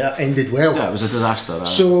say that ended well. Yeah, it was a disaster. Right?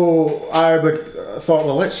 So I thought,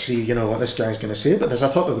 well, let's see, what this guy's going to say. But I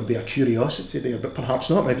thought there would be a curiosity there, but perhaps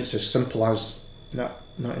not. Maybe it's as simple as not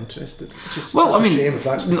interested. It's just well, I mean, shame if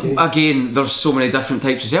that's the case. Again, there's so many different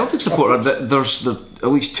types of Celtic supporter. There's at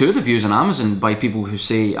least 2 reviews on Amazon by people who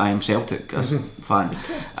say I am Celtic as a fan,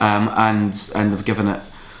 and they've given it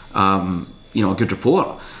a good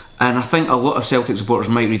report. And I think a lot of Celtic supporters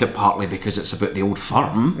might read it partly because it's about the old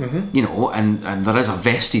firm, and there is a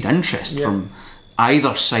vested interest from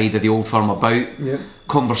either side of the old firm about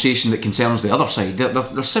conversation that concerns the other side. They're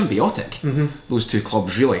symbiotic, those 2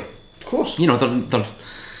 clubs, really. Of course. They're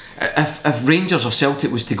if Rangers or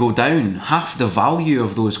Celtic was to go down, half the value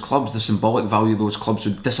of those clubs, the symbolic value of those clubs,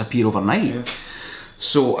 would disappear overnight. Yeah.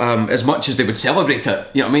 So as much as they would celebrate it,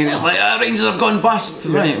 you know what I mean? It's like, Rangers have gone bust.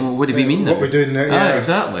 Yeah. Right, well, what do we mean now? What we're doing now, yeah.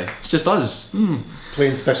 Exactly. It's just us.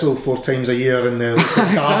 Playing Thistle 4 times a year in the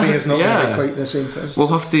derby is not going to be quite the same thing. We'll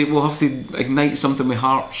have to ignite something with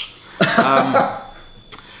Hearts.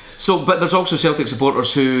 But there's also Celtic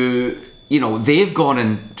supporters who, they've gone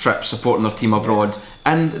on trips supporting their team abroad,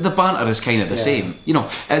 and the banter is kind of the same.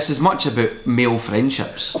 It's as much about male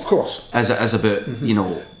friendships, of course, as it is about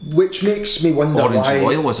which makes me wonder orange why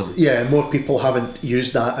loyalism. Yeah, more people haven't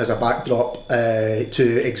used that as a backdrop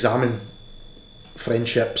to examine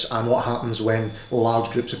friendships and what happens when large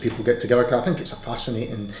groups of people get together. I think it's a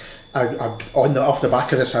fascinating. Off the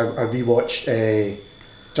back of this, I rewatched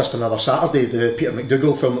Just Another Saturday, the Peter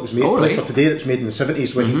McDougall film that was made for today, that was made in the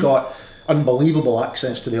 70s, when he got unbelievable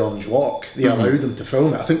access to the Orange Walk. They allowed him to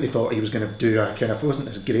film it. I think they thought he was going to do a kind of, it wasn't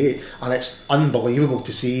as great, and it's unbelievable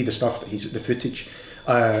to see the stuff that the footage,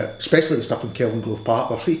 especially the stuff in Kelvin Grove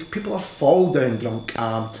Park, where people are fall down drunk.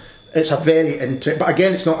 It's a very but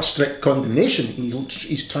again, it's not a strict condemnation.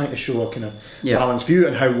 He's trying to show a kind of balanced view,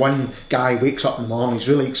 and how one guy wakes up in the morning, he's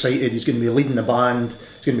really excited, he's going to be leading the band,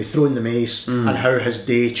 he's going to be throwing the mace, and how his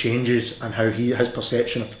day changes, and how his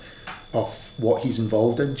perception of what he's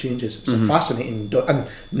involved in changes. It's a fascinating, and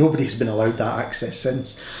nobody's been allowed that access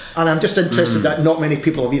since. And I'm just interested that not many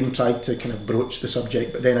people have even tried to kind of broach the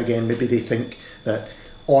subject, but then again, maybe they think that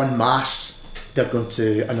en masse they're going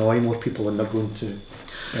to annoy more people than they're going to.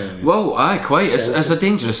 Well, quite. It's a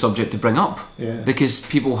dangerous subject to bring up, because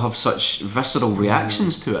people have such visceral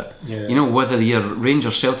reactions to it. Yeah. Whether you're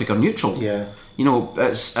Rangers, Celtic, or neutral. Yeah.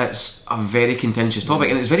 It's a very contentious topic,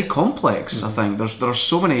 and it's very complex. I think there are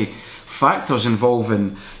so many factors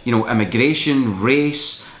involving, immigration,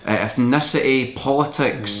 race, ethnicity,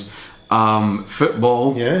 politics,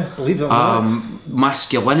 football. Yeah, believe it or not.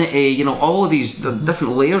 Masculinity. All of these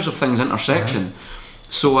different layers of things intersecting.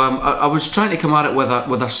 So I was trying to come at it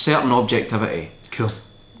with a certain objectivity. Cool.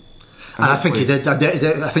 And I think you did. I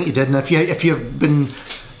think you did. And if you've been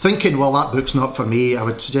thinking, well, that book's not for me, I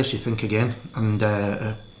would suggest you think again and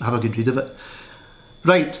have a good read of it.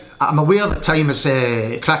 Right, I'm aware that time is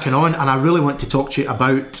cracking on, and I really want to talk to you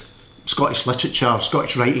about Scottish literature,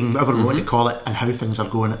 Scottish writing, whatever we want to call it, and how things are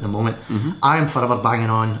going at the moment. I am forever banging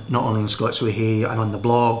on, not only in Scots Way Hey and on the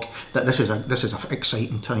blog, that this is an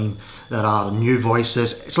exciting time. There are new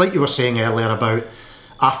voices. It's like you were saying earlier about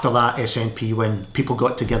after that SNP win, people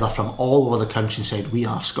got together from all over the country and said, we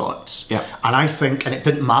are Scots. Yeah. And I think, and it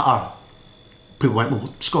didn't matter, people went,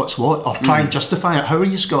 well, Scots what? Or try and justify it. How are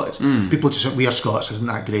you Scots? People just went, we are Scots, isn't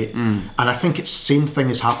that great? And I think it's the same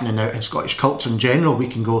thing is happening now in Scottish culture in general. We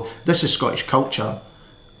can go, this is Scottish culture,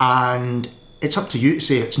 and it's up to you to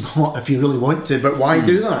say it's not if you really want to, but why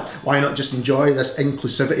do that? Why not just enjoy this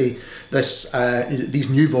inclusivity, these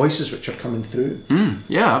new voices which are coming through?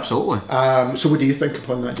 Yeah, absolutely. So what do you think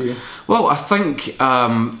upon that, do you? Well, I think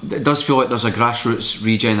it does feel like there's a grassroots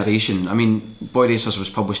regeneration. I mean, Boy Racers was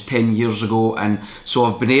published 10 years ago, and so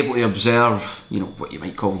I've been able to observe, you know, what you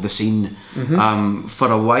might call the scene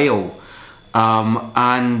for a while.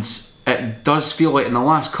 And it does feel like in the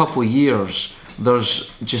last couple of years,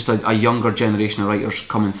 there's just a younger generation of writers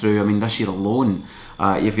coming through. I mean, this year alone,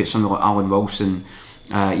 you've got somebody like Alan Wilson,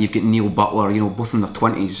 you've got Neil Butler, you know, both in their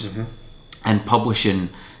 20s, and publishing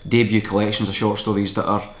debut collections of short stories that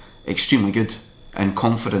are extremely good and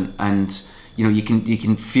confident, and you know, you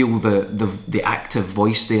can feel the active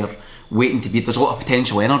voice there waiting to be. There's a lot of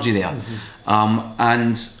potential energy there,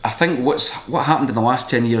 and I think what happened in the last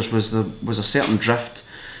 10 years was a certain drift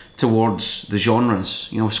towards the genres.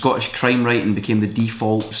 You know, Scottish crime writing became the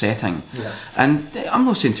default setting, and I'm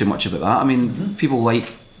not saying too much about that. I mean, people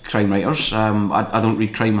like crime writers. I don't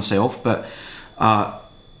read crime myself, but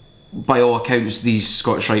by all accounts, these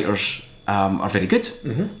Scottish writers are very good.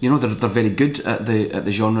 You know, they're very good at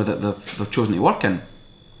the genre that they've chosen to work in.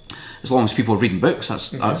 As long as people are reading books,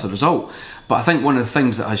 that's the result. But I think one of the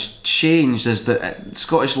things that has changed is that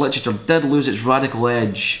Scottish literature did lose its radical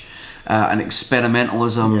edge and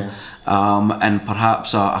experimentalism, and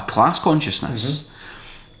perhaps a class consciousness.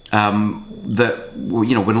 That,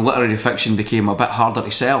 you know, when literary fiction became a bit harder to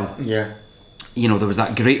sell. You know, there was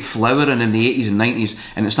that great flowering in the 80s and 90s,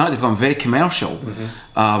 and it started to become very commercial.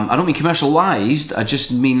 I don't mean commercialised, I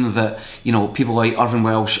just mean that, you know, people like Irvine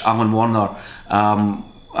Welsh, Alan Warner,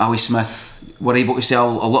 Ali Smith were able to sell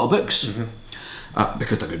a lot of books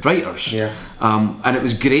because they're good writers. And it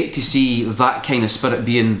was great to see that kind of spirit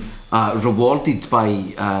being rewarded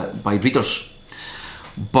by readers.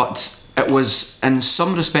 But it was, in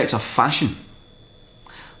some respects, a fashion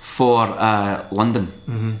for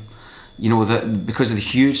London. You know, that because of the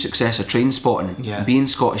huge success of Trainspotting, being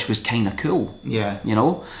Scottish was kind of cool. You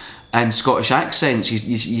know, and Scottish accents,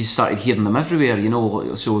 you started hearing them everywhere. You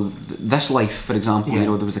know, so This Life, for example, you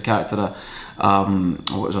know, there was the character, what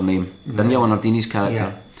was her name? Danielle Nardini's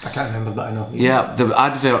character. I can't remember, but I know. The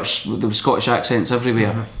adverts, there was Scottish accents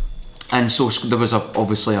everywhere, and so there was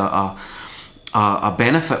obviously a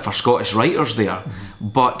benefit for Scottish writers there.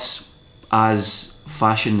 But as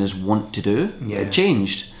fashion is wont to do, it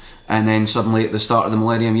changed. And then suddenly at the start of the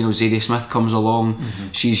millennium, you know, Zadie Smith comes along.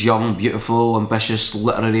 She's young, beautiful, ambitious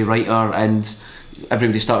literary writer, and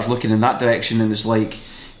everybody starts looking in that direction. And it's like,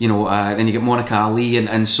 you know, then you get Monica Ali,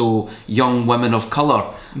 and so young women of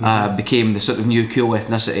colour became the sort of new cool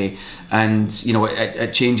ethnicity. And you know,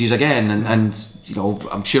 it changes again, and you know,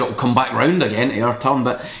 I'm sure it'll come back round again to our turn.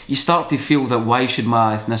 But you start to feel that why should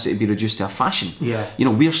my ethnicity be reduced to a fashion? You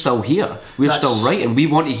know, we're still here, we're still writing, we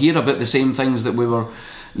want to hear about the same things that we were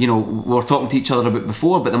talking to each other about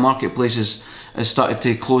before, but the marketplace has started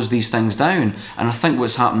to close these things down. And I think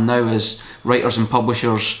what's happened now is writers and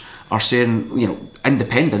publishers are saying, you know,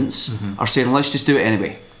 independents are saying, let's just do it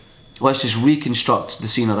anyway. Let's just reconstruct the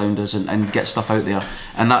scene around us and get stuff out there.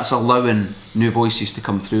 And that's allowing new voices to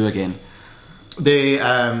come through again.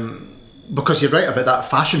 Because you're right about that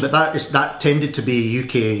fashion, but that tended to be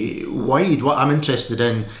UK wide. What I'm interested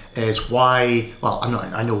in is why. Well,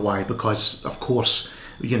 I know why, because of course,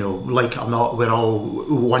 you know, like it or not, we're all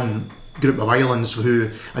one group of islands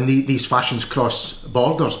and these fashions cross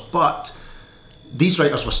borders. But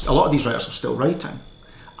a lot of these writers were still writing,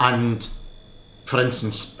 and for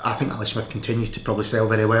instance, I think Ali Smith continues to probably sell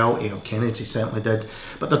very well. A.L. Kennedy certainly did,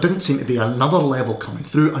 but there didn't seem to be another level coming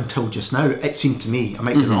through until just now. It seemed to me, I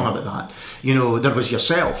might be wrong about that. You know, there was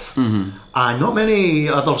yourself, and not many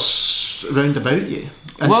others round about you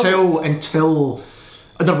until.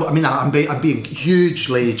 I mean, I'm being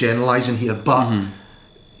hugely generalising here, but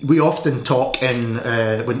we often talk in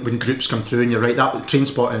when groups come through, and you're right, that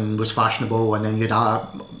Trainspotting was fashionable, and then you'd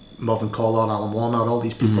have Mervyn Collar, Alan Warner, all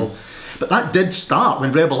these people. But that did start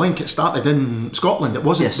when Rebel Inc. It started in Scotland. It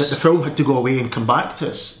wasn't that the film had to go away and come back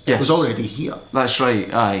to us. It was already here. That's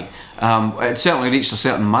right. Aye, it certainly reached a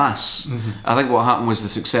certain mass. I think what happened was the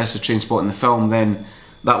success of Trainspotting the film. Then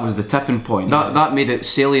that was the tipping point. That made it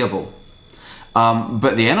saleable.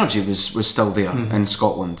 But the energy was still there in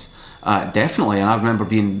Scotland, definitely, and I remember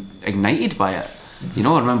being ignited by it. You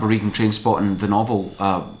know, I remember reading Trainspotting, the novel,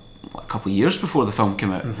 a couple of years before the film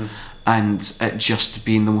came out, and it just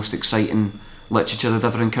being the most exciting literature I'd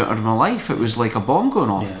ever encountered in my life. It was like a bomb going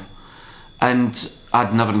off, and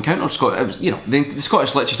I'd never encountered Scottish. It was, you know, the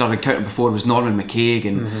Scottish literature I'd encountered before was Norman McCaig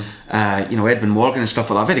and you know, Edmund Morgan and stuff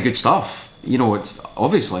like that. Very good stuff, you know, it's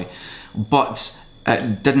obviously, but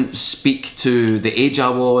it didn't speak to the age I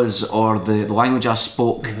was or the language I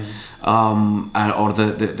spoke, or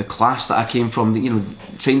the class that I came from.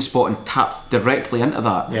 Train Spotting tapped directly into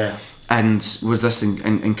that, and was this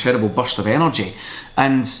incredible burst of energy.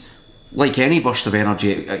 And like any burst of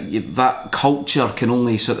energy, that culture can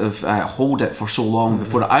only sort of hold it for so long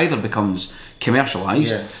before it either becomes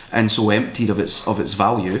commercialised and so emptied of its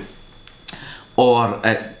value, or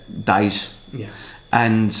it dies.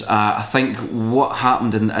 And I think what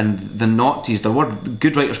happened in the noughties, there were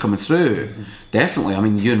good writers coming through, definitely. I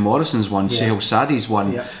mean, Ewan Morrison's one, Sahil Sadie's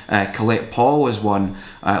one, Colette Paul was one,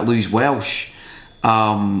 Louise Welsh,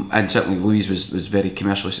 and certainly Louise was very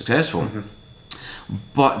commercially successful.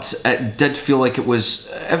 But it did feel like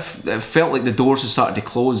it felt like the doors had started to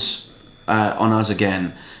close on us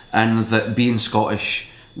again, and that being Scottish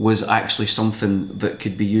was actually something that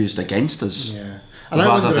could be used against us,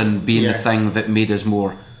 rather than being the thing that made us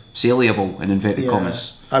more saleable, in inverted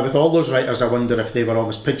commas. With all those writers, I wonder if they were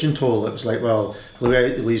almost pigeonholed. It was like, well,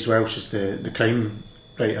 Louise Welsh is the crime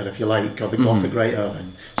writer, if you like, or the gothic writer,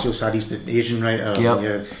 and Sahil Sadie's the Asian writer,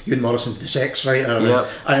 and Ewan Morrison's the sex writer,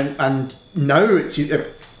 and now it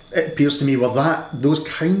appears to me, well, those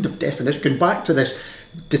kind of definitions, going back to this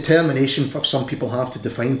determination for some people have to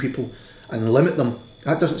define people and limit them,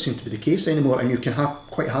 that doesn't seem to be the case anymore. And you can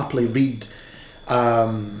quite happily read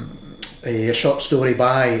a short story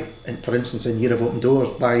by, for instance, in Year of Open Doors,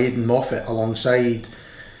 by Aidan Moffat alongside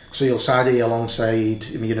Sahil Sadie, alongside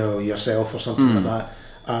yourself or something like that.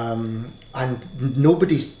 And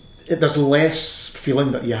there's less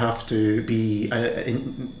feeling that you have to be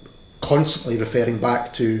constantly referring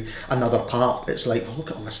back to another part. It's like, look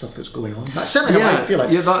at all this stuff that's going on. That's certainly how I feel like.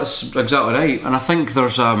 Yeah, that's exactly right. And I think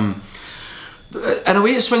there's in a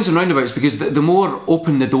way it swings and roundabouts, because the more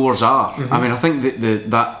open the doors are, I mean, I think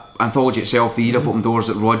that anthology itself, the Year of Open Doors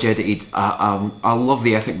that Rog edited, I love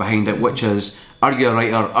the ethic behind it, which is, are you a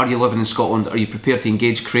writer? Are you living in Scotland? Are you prepared to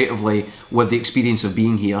engage creatively with the experience of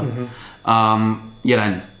being here? You're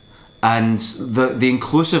in. And the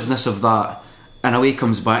inclusiveness of that, in a way,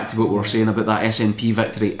 comes back to what we were saying about that SNP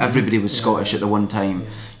victory. Everybody was Scottish at the one time,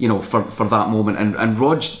 for that moment. And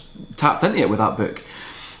Rog tapped into it with that book.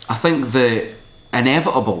 I think the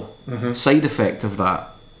inevitable side effect of that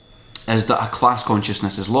is that a class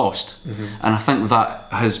consciousness is lost, and I think that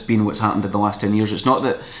has been what's happened in the last 10 years. It's not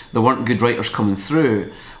that there weren't good writers coming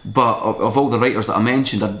through, but of all the writers that I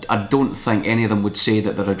mentioned, I don't think any of them would say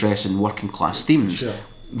that they're addressing working class themes. Sure.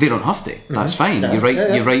 They don't have to. That's fine.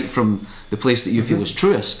 You write from the place that you feel is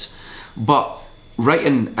truest. But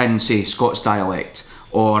writing in, say, Scots dialect,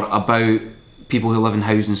 or about people who live in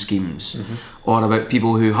housing schemes, or about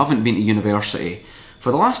people who haven't been to university,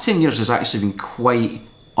 for the last 10 years has actually been quite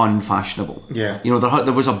unfashionable.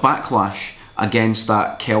 There was a backlash against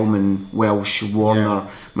that Kelman, Welsh, Warner,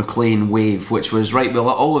 McLean wave, which was, right, we'll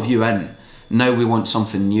let all of you in, now we want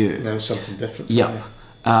something new. Now something different.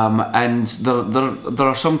 And there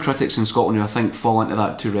are some critics in Scotland who I think fall into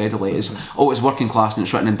that too readily. It's working class and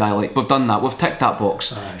it's written in dialect. We've done that, we've ticked that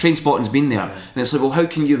box. Train Spotting's been there. And it's like, well, how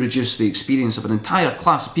can you reduce the experience of an entire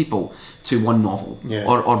class of people to one novel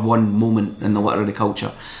or one moment in the literary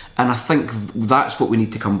culture? And I think that's what we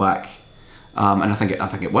need to come back. And I think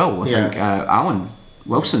it will. I think Alan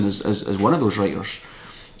Wilson is one of those writers,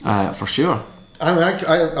 for sure.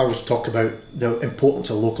 I always talk about the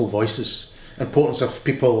importance of local voices. Importance of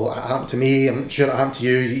people. It happened to me, I'm sure it happened to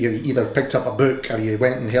you. You either picked up a book or you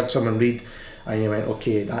went and heard someone read, and you went,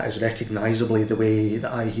 okay, that is recognisably the way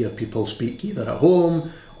that I hear people speak, either at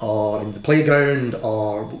home or in the playground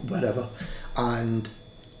or wherever. And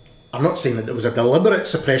I'm not saying that there was a deliberate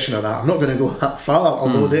suppression of that. I'm not going to go that far,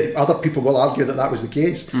 although other people will argue that was the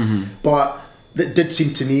case. But it did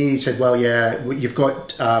seem to me, he said, well, you've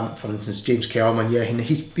got, for instance, James Kelman, and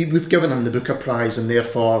we've given him the Booker Prize, and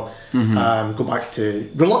therefore go back to,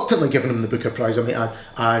 reluctantly giving him the Booker Prize,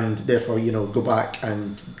 and therefore, go back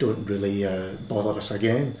and don't really bother us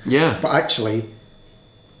again. But actually,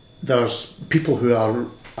 there's people who are,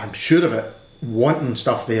 I'm sure of it, wanting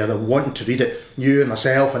stuff there, they're wanting to read it. You and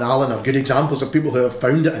myself and Alan are good examples of people who have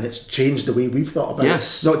found it, and it's changed the way we've thought about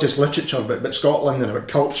it. Not just literature, but Scotland, and about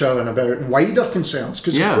culture, and about wider concerns.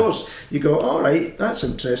 Because of course you go, all right, that's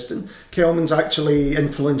interesting. Kelman's actually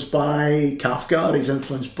influenced by Kafka, or he's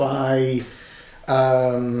influenced by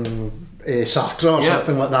Sartre or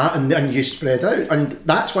something like that, and you spread out. And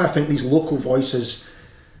that's why I think these local voices,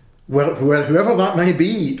 whoever that may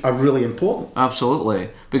be, are really important. Absolutely,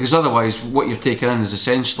 because otherwise what you're taking in is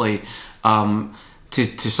essentially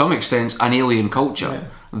to some extent an alien culture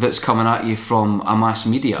that's coming at you from a mass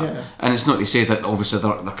media. And it's not to say that obviously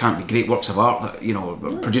there can't be great works of art that, you know,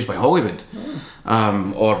 produced by Hollywood,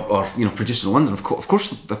 or you know, produced in London. Of course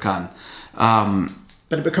there can.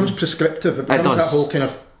 But it becomes prescriptive. It becomes that whole kind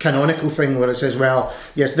of canonical thing where it says, well,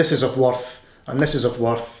 yes, this is of worth and this is of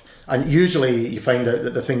worth, and usually you find out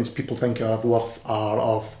that the things people think are of worth are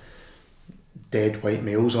of dead white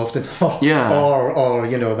males often, or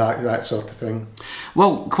you know, that sort of thing.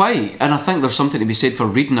 Well, quite, and I think there's something to be said for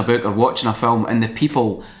reading a book or watching a film and the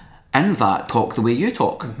people in that talk the way you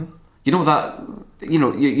talk. You know, that, you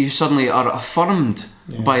know, you suddenly are affirmed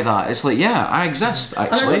by that. It's like, yeah, I exist,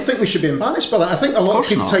 actually. And I don't think we should be embarrassed by that. I think a lot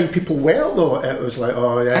of time people were, though. It was like,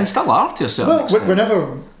 oh yeah, and still are to a certain extent.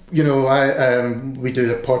 Whenever, you know, we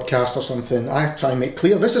do a podcast or something, I try and make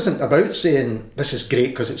clear this isn't about saying this is great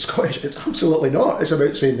because it's Scottish. It's absolutely not. It's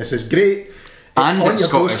about saying this is great, it's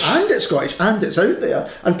Scottish, and it's Scottish, and it's out there.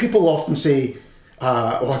 And people often say,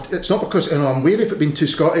 it's not because, you know, I'm wary of it being too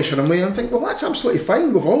Scottish, and I'm thinking, well, that's absolutely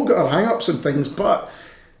fine. We've all got our hang-ups and things, but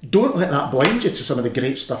don't let that blind you to some of the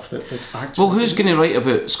great stuff that's actually... Well, who's going to write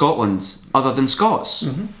about Scotland other than Scots?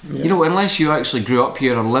 You know, unless you actually grew up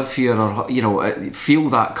here or live here or, you know, feel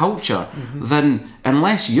that culture, then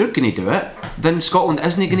unless you're going to do it, then Scotland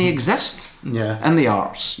isn't going to exist in the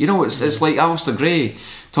arts. You know, it's like Alistair Gray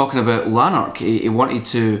talking about Lanark. He wanted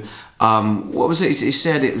to... what was it? He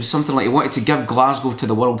said it was something like he wanted to give Glasgow to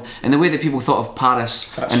the world in the way that people thought of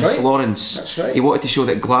Paris and Florence. That's right. He wanted to show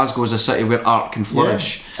that Glasgow is a city where art can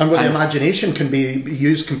flourish. And where the imagination can be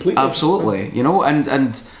used completely. Absolutely. You know, and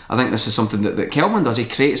I think this is something that Kelman does. He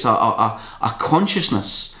creates a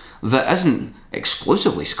consciousness that isn't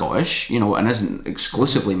exclusively Scottish, you know, and isn't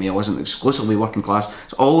exclusively male, isn't exclusively working class.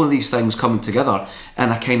 It's all of these things coming together in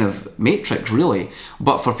a kind of matrix, really.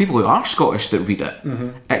 But for people who are Scottish that read it,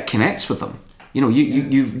 it connects with them. You know,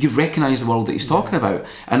 you recognise the world that he's talking about,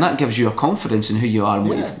 and that gives you a confidence in who you are and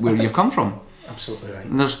where you've come from. Absolutely right.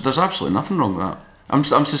 And there's absolutely nothing wrong with that. I'm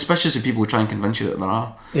suspicious of people who try and convince you that there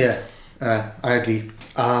are. Yeah, I agree.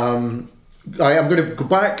 I'm going to go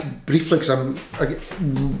back briefly because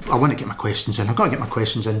I want to get my questions in. I've got to get my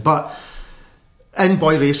questions in. But in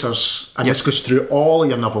Boy Racers, and this goes through all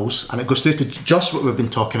your novels, and it goes through to just what we've been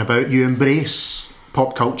talking about, you embrace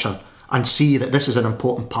pop culture and see that this is an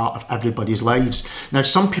important part of everybody's lives. Now,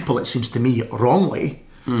 some people, it seems to me, wrongly,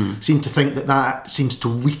 seem to think that seems to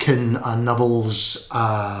weaken a novel's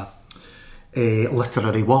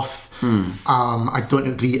literary worth. I don't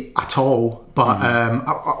agree at all, but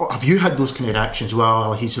have you had those kind of reactions?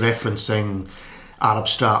 Well, he's referencing Arab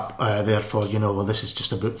Strap, therefore, you know, well, this is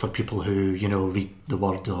just a book for people who, you know, read the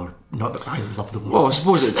word, or not that I love the word. Well, I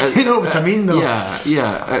suppose you know what I mean, though.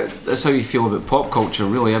 Yeah, that's how you feel about pop culture,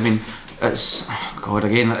 really. I mean, it's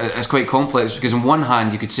quite complex, because on one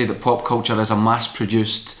hand you could say that pop culture is a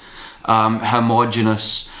mass-produced,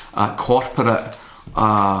 homogenous, corporate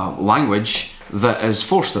language that is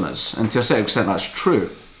forced on us, and to a certain extent that's true.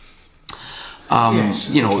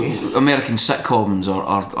 You know, American sitcoms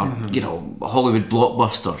or you know, Hollywood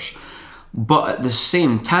blockbusters, but at the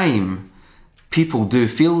same time people do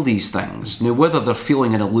feel these things. Now, whether they're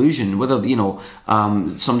feeling an illusion, whether, you know,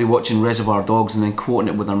 somebody watching Reservoir Dogs and then quoting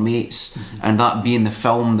it with their mates, and that being the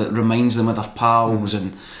film that reminds them of their pals,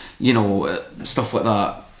 and, you know, stuff like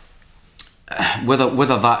that,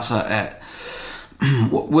 whether that's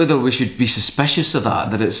whether we should be suspicious of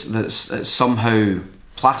that it's somehow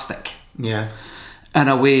plastic, in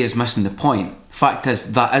a way, is missing the point. Fact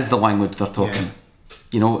is, that is the language they're talking.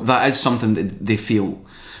 You know, that is something that they feel.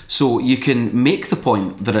 So you can make the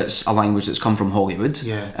point that it's a language that's come from Hollywood,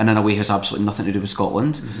 and in a way has absolutely nothing to do with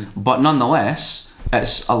Scotland, but nonetheless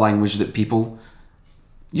it's a language that people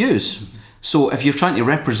use. So if you're trying to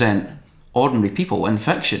represent ordinary people in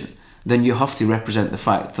fiction, then you have to represent the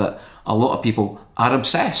fact that a lot of people are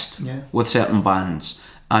obsessed with certain bands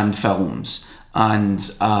and films, and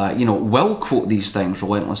you know, will quote these things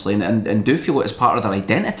relentlessly, and do feel it as part of their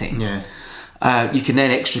identity. You can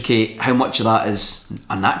then extricate how much of that is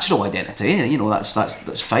a natural identity. You know,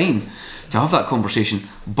 that's fine to have that conversation,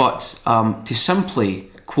 but to simply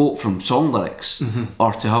quote from song lyrics,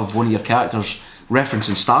 or to have one of your characters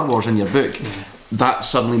referencing Star Wars in your book, that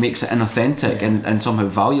suddenly makes it inauthentic and somehow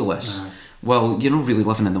valueless. Well, you're not really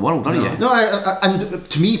living in the world, are you? No, and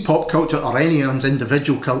to me, pop culture, or anyone's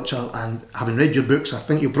individual culture, and having read your books, I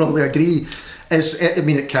think you'll probably agree,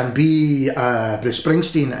 it can be Bruce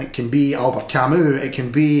Springsteen, it can be Albert Camus, it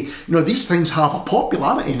can be, you know, these things have a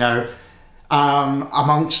popularity now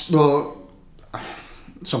amongst, well,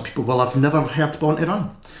 some people will have never heard Born to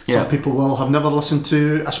Run. Yeah. Some people will have never listened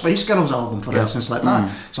to a Spice Girls album, for instance, like that.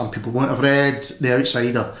 Some people won't have read The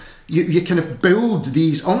Outsider. You kind of build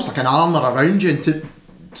these almost like an armour around you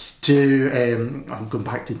I'm going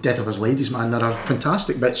back to Death of His Ladies, man. There are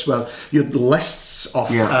fantastic bits where you had lists of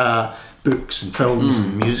books and films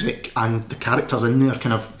and music, and the characters in there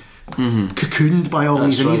kind of cocooned by all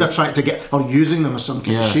these, and either trying to get or using them as some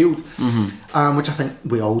kind of shield, which I think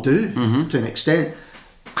we all do to an extent.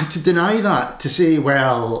 And to deny that, to say,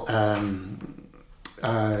 well,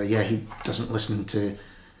 he doesn't listen to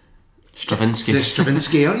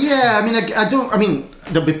Stravinsky, or I mean,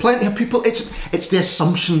 there'll be plenty of people. It's the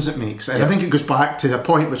assumptions it makes, and I think it goes back to the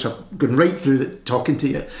point which I've gone right through talking to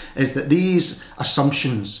you, is that these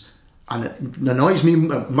assumptions, and it annoys me,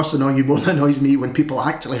 it must annoy you more than it annoys me, when people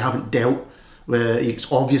actually haven't dealt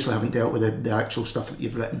with, obviously haven't dealt with the actual stuff that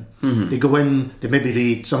you've written. They go in, they maybe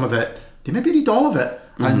read some of it, they maybe read all of it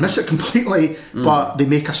and miss it completely, but they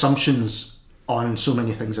make assumptions on so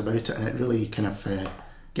many things about it, and it really kind of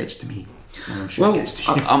gets to me. And I'm sure it gets to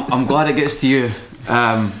you. I'm glad it gets to you.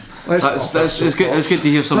 It's good. It's good to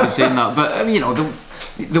hear somebody saying that. But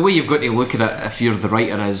the way you've got to look at it, if you're the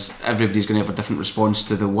writer, is everybody's going to have a different response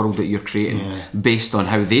to the world that you're creating based on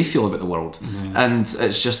how they feel about the world, and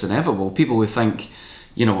it's just inevitable. People would think,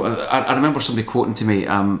 I remember somebody quoting to me,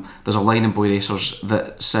 there's a line in Boy Racers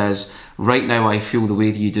that says, "Right now I feel the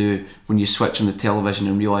way that you do when you switch on the television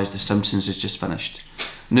and realise The Simpsons is just finished."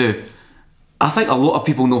 Now, I think a lot of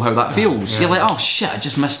people know how that feels. You're like, oh shit, I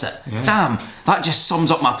just missed it. Damn, that just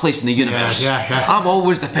sums up my place in the universe. I'm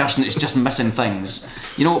always the person that's just missing things.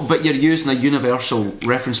 But you're using a universal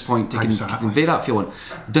reference point to convey that feeling.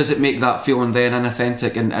 Does it make that feeling then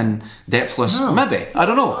inauthentic and depthless? No. Maybe. I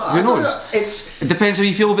don't know. Who knows? It depends how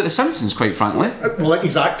you feel about The Simpsons, quite frankly. Well,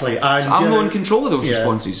 exactly. And, so I'm not in control of those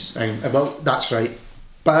responses. Well, that's right.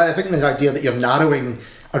 But I think the idea that you're narrowing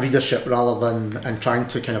a readership rather than and trying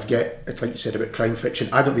to kind of get, it's like you said about crime fiction.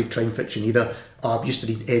 I don't read crime fiction either. I used to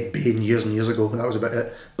read Ed Bain years and years ago, and that was about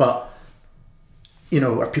it. But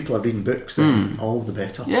if people are reading books, then all the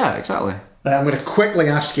better. Yeah, exactly. I'm going to quickly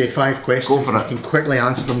ask you 5 questions. Go for it. You can quickly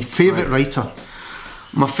answer them. Favourite writer?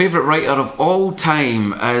 My favourite writer of all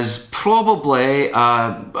time is probably,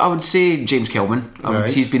 I would say, James Kelman.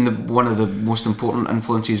 He's been one of the most important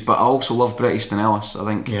influences, but I also love Bret Easton Ellis. I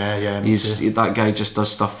think that guy just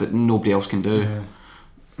does stuff that nobody else can do. Yeah.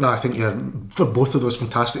 No, I think you're for both of those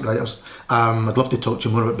fantastic writers. I'd love to talk to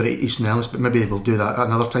you more about Bret Easton Ellis, but maybe we'll do that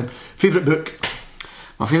another time. Favourite book?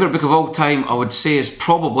 My favourite book of all time, I would say, is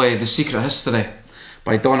probably The Secret History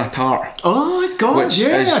by Donna Tartt. Oh my God, which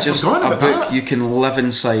is just a book you can live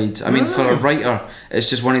inside. I mean, for a writer, it's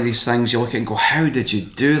just one of these things you look at and go, how did you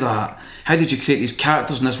do that? How did you create these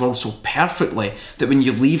characters in this world so perfectly that when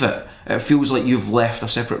you leave it, it feels like you've left a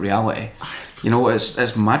separate reality?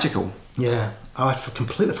 It's magical. Yeah, I'd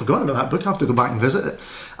completely forgotten about that book. I have to go back and visit it.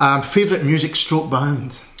 Favourite music stroke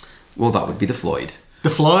band? Well, that would be The Floyd. The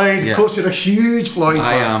Floyd, of course, you're a huge Floyd fan.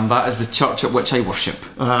 I am. That is the church at which I worship.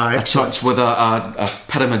 A church with a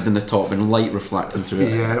pyramid in the top and light reflecting through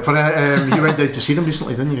it. Yeah, you went down to see them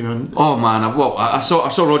recently, didn't you? Oh man, I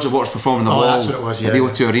saw Roger Waters perform in the Wall that's what it was, at the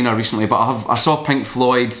O2 Arena recently. But I saw Pink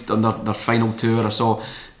Floyd on their final tour. I saw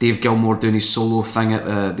Dave Gilmour doing his solo thing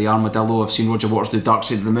at the Armadillo. I've seen Roger Waters do Dark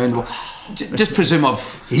Side of the Moon. Well, just presume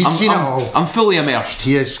He's seen it all. I'm fully immersed.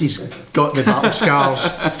 He's got the battle scars.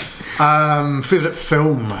 Favourite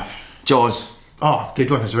film? Jaws. Oh, good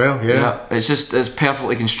one as well. Yeah, it's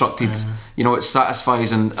perfectly constructed. It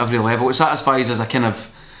satisfies on every level. It satisfies as a kind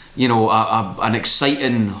of an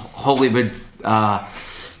exciting Hollywood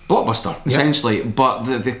blockbuster essentially, but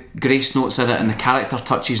the grace notes in it and the character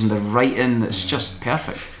touches and the writing, it's just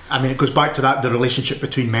perfect. I mean, it goes back to the relationship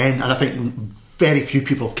between men, and I think very few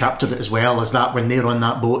people have captured it as well as that when they're on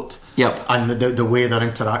that boat. Yep. And the way they're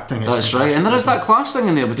interacting. That's right. And there is that class thing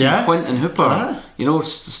in there between Quint and Hooper.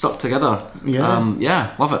 Stuck together.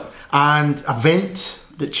 Yeah. Love it. And event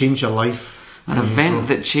that changed your life. An event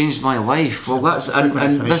that changed my life. Well, that's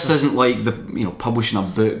and this isn't like the publishing a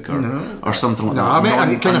book or something like that. I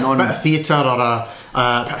mean, kind of a bit of theatre or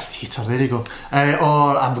a bit of theatre. There you go.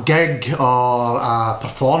 Or a gig or a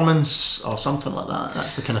performance or something like that.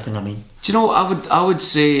 That's the kind of thing I mean. Do you know? I would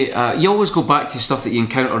say you always go back to stuff that you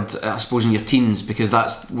encountered, I suppose, in your teens, because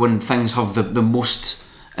that's when things have the most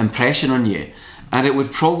impression on you. And it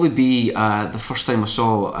would probably be the first time I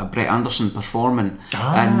saw Brett Anderson performing,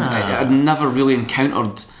 and I'd never really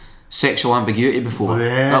encountered sexual ambiguity before.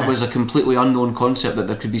 Yeah. That was a completely unknown concept, that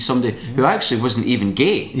there could be somebody who actually wasn't even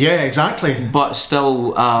gay. Yeah, exactly. But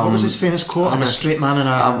still... what was his famous quote? I'm a straight man and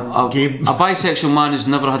a gay... A bisexual man who's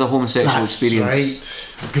never had a homosexual That's experience.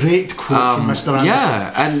 Right. Great quote from Mr. Anderson.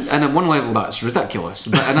 Yeah, and at one level that's ridiculous,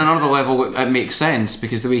 but at another level it makes sense,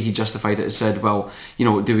 because the way he justified it, said, well, you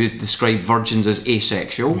know, do we describe virgins as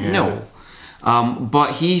asexual? Yeah. No.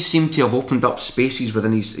 But he seemed to have opened up spaces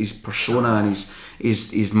within his persona and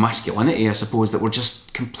his masculinity, I suppose, that were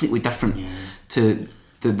just completely different to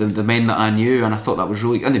the men that I knew, and I thought that was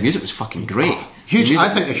really... And the music was fucking great. Huge. I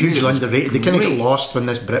think they're hugely underrated. They kind of got lost when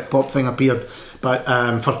this Britpop thing appeared, but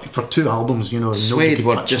for 2 albums, you know, Suede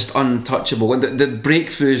were just untouchable, and the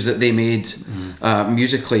breakthroughs that they made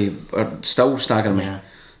musically are still staggering me.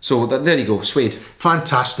 So there you go, Suede.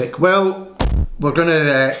 Fantastic. Well, we're going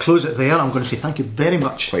to close it there. I'm going to say thank you very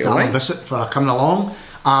much to Alan Bissett for coming along,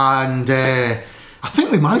 and I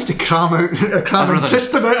think we managed to cram out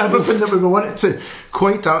just about everything that we wanted to.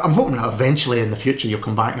 I'm hoping that eventually in the future you'll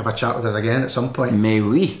come back and have a chat with us again at some point. May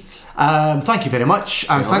we. Thank you very much,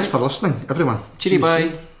 and thanks for listening, everyone. Cheery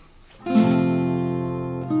bye.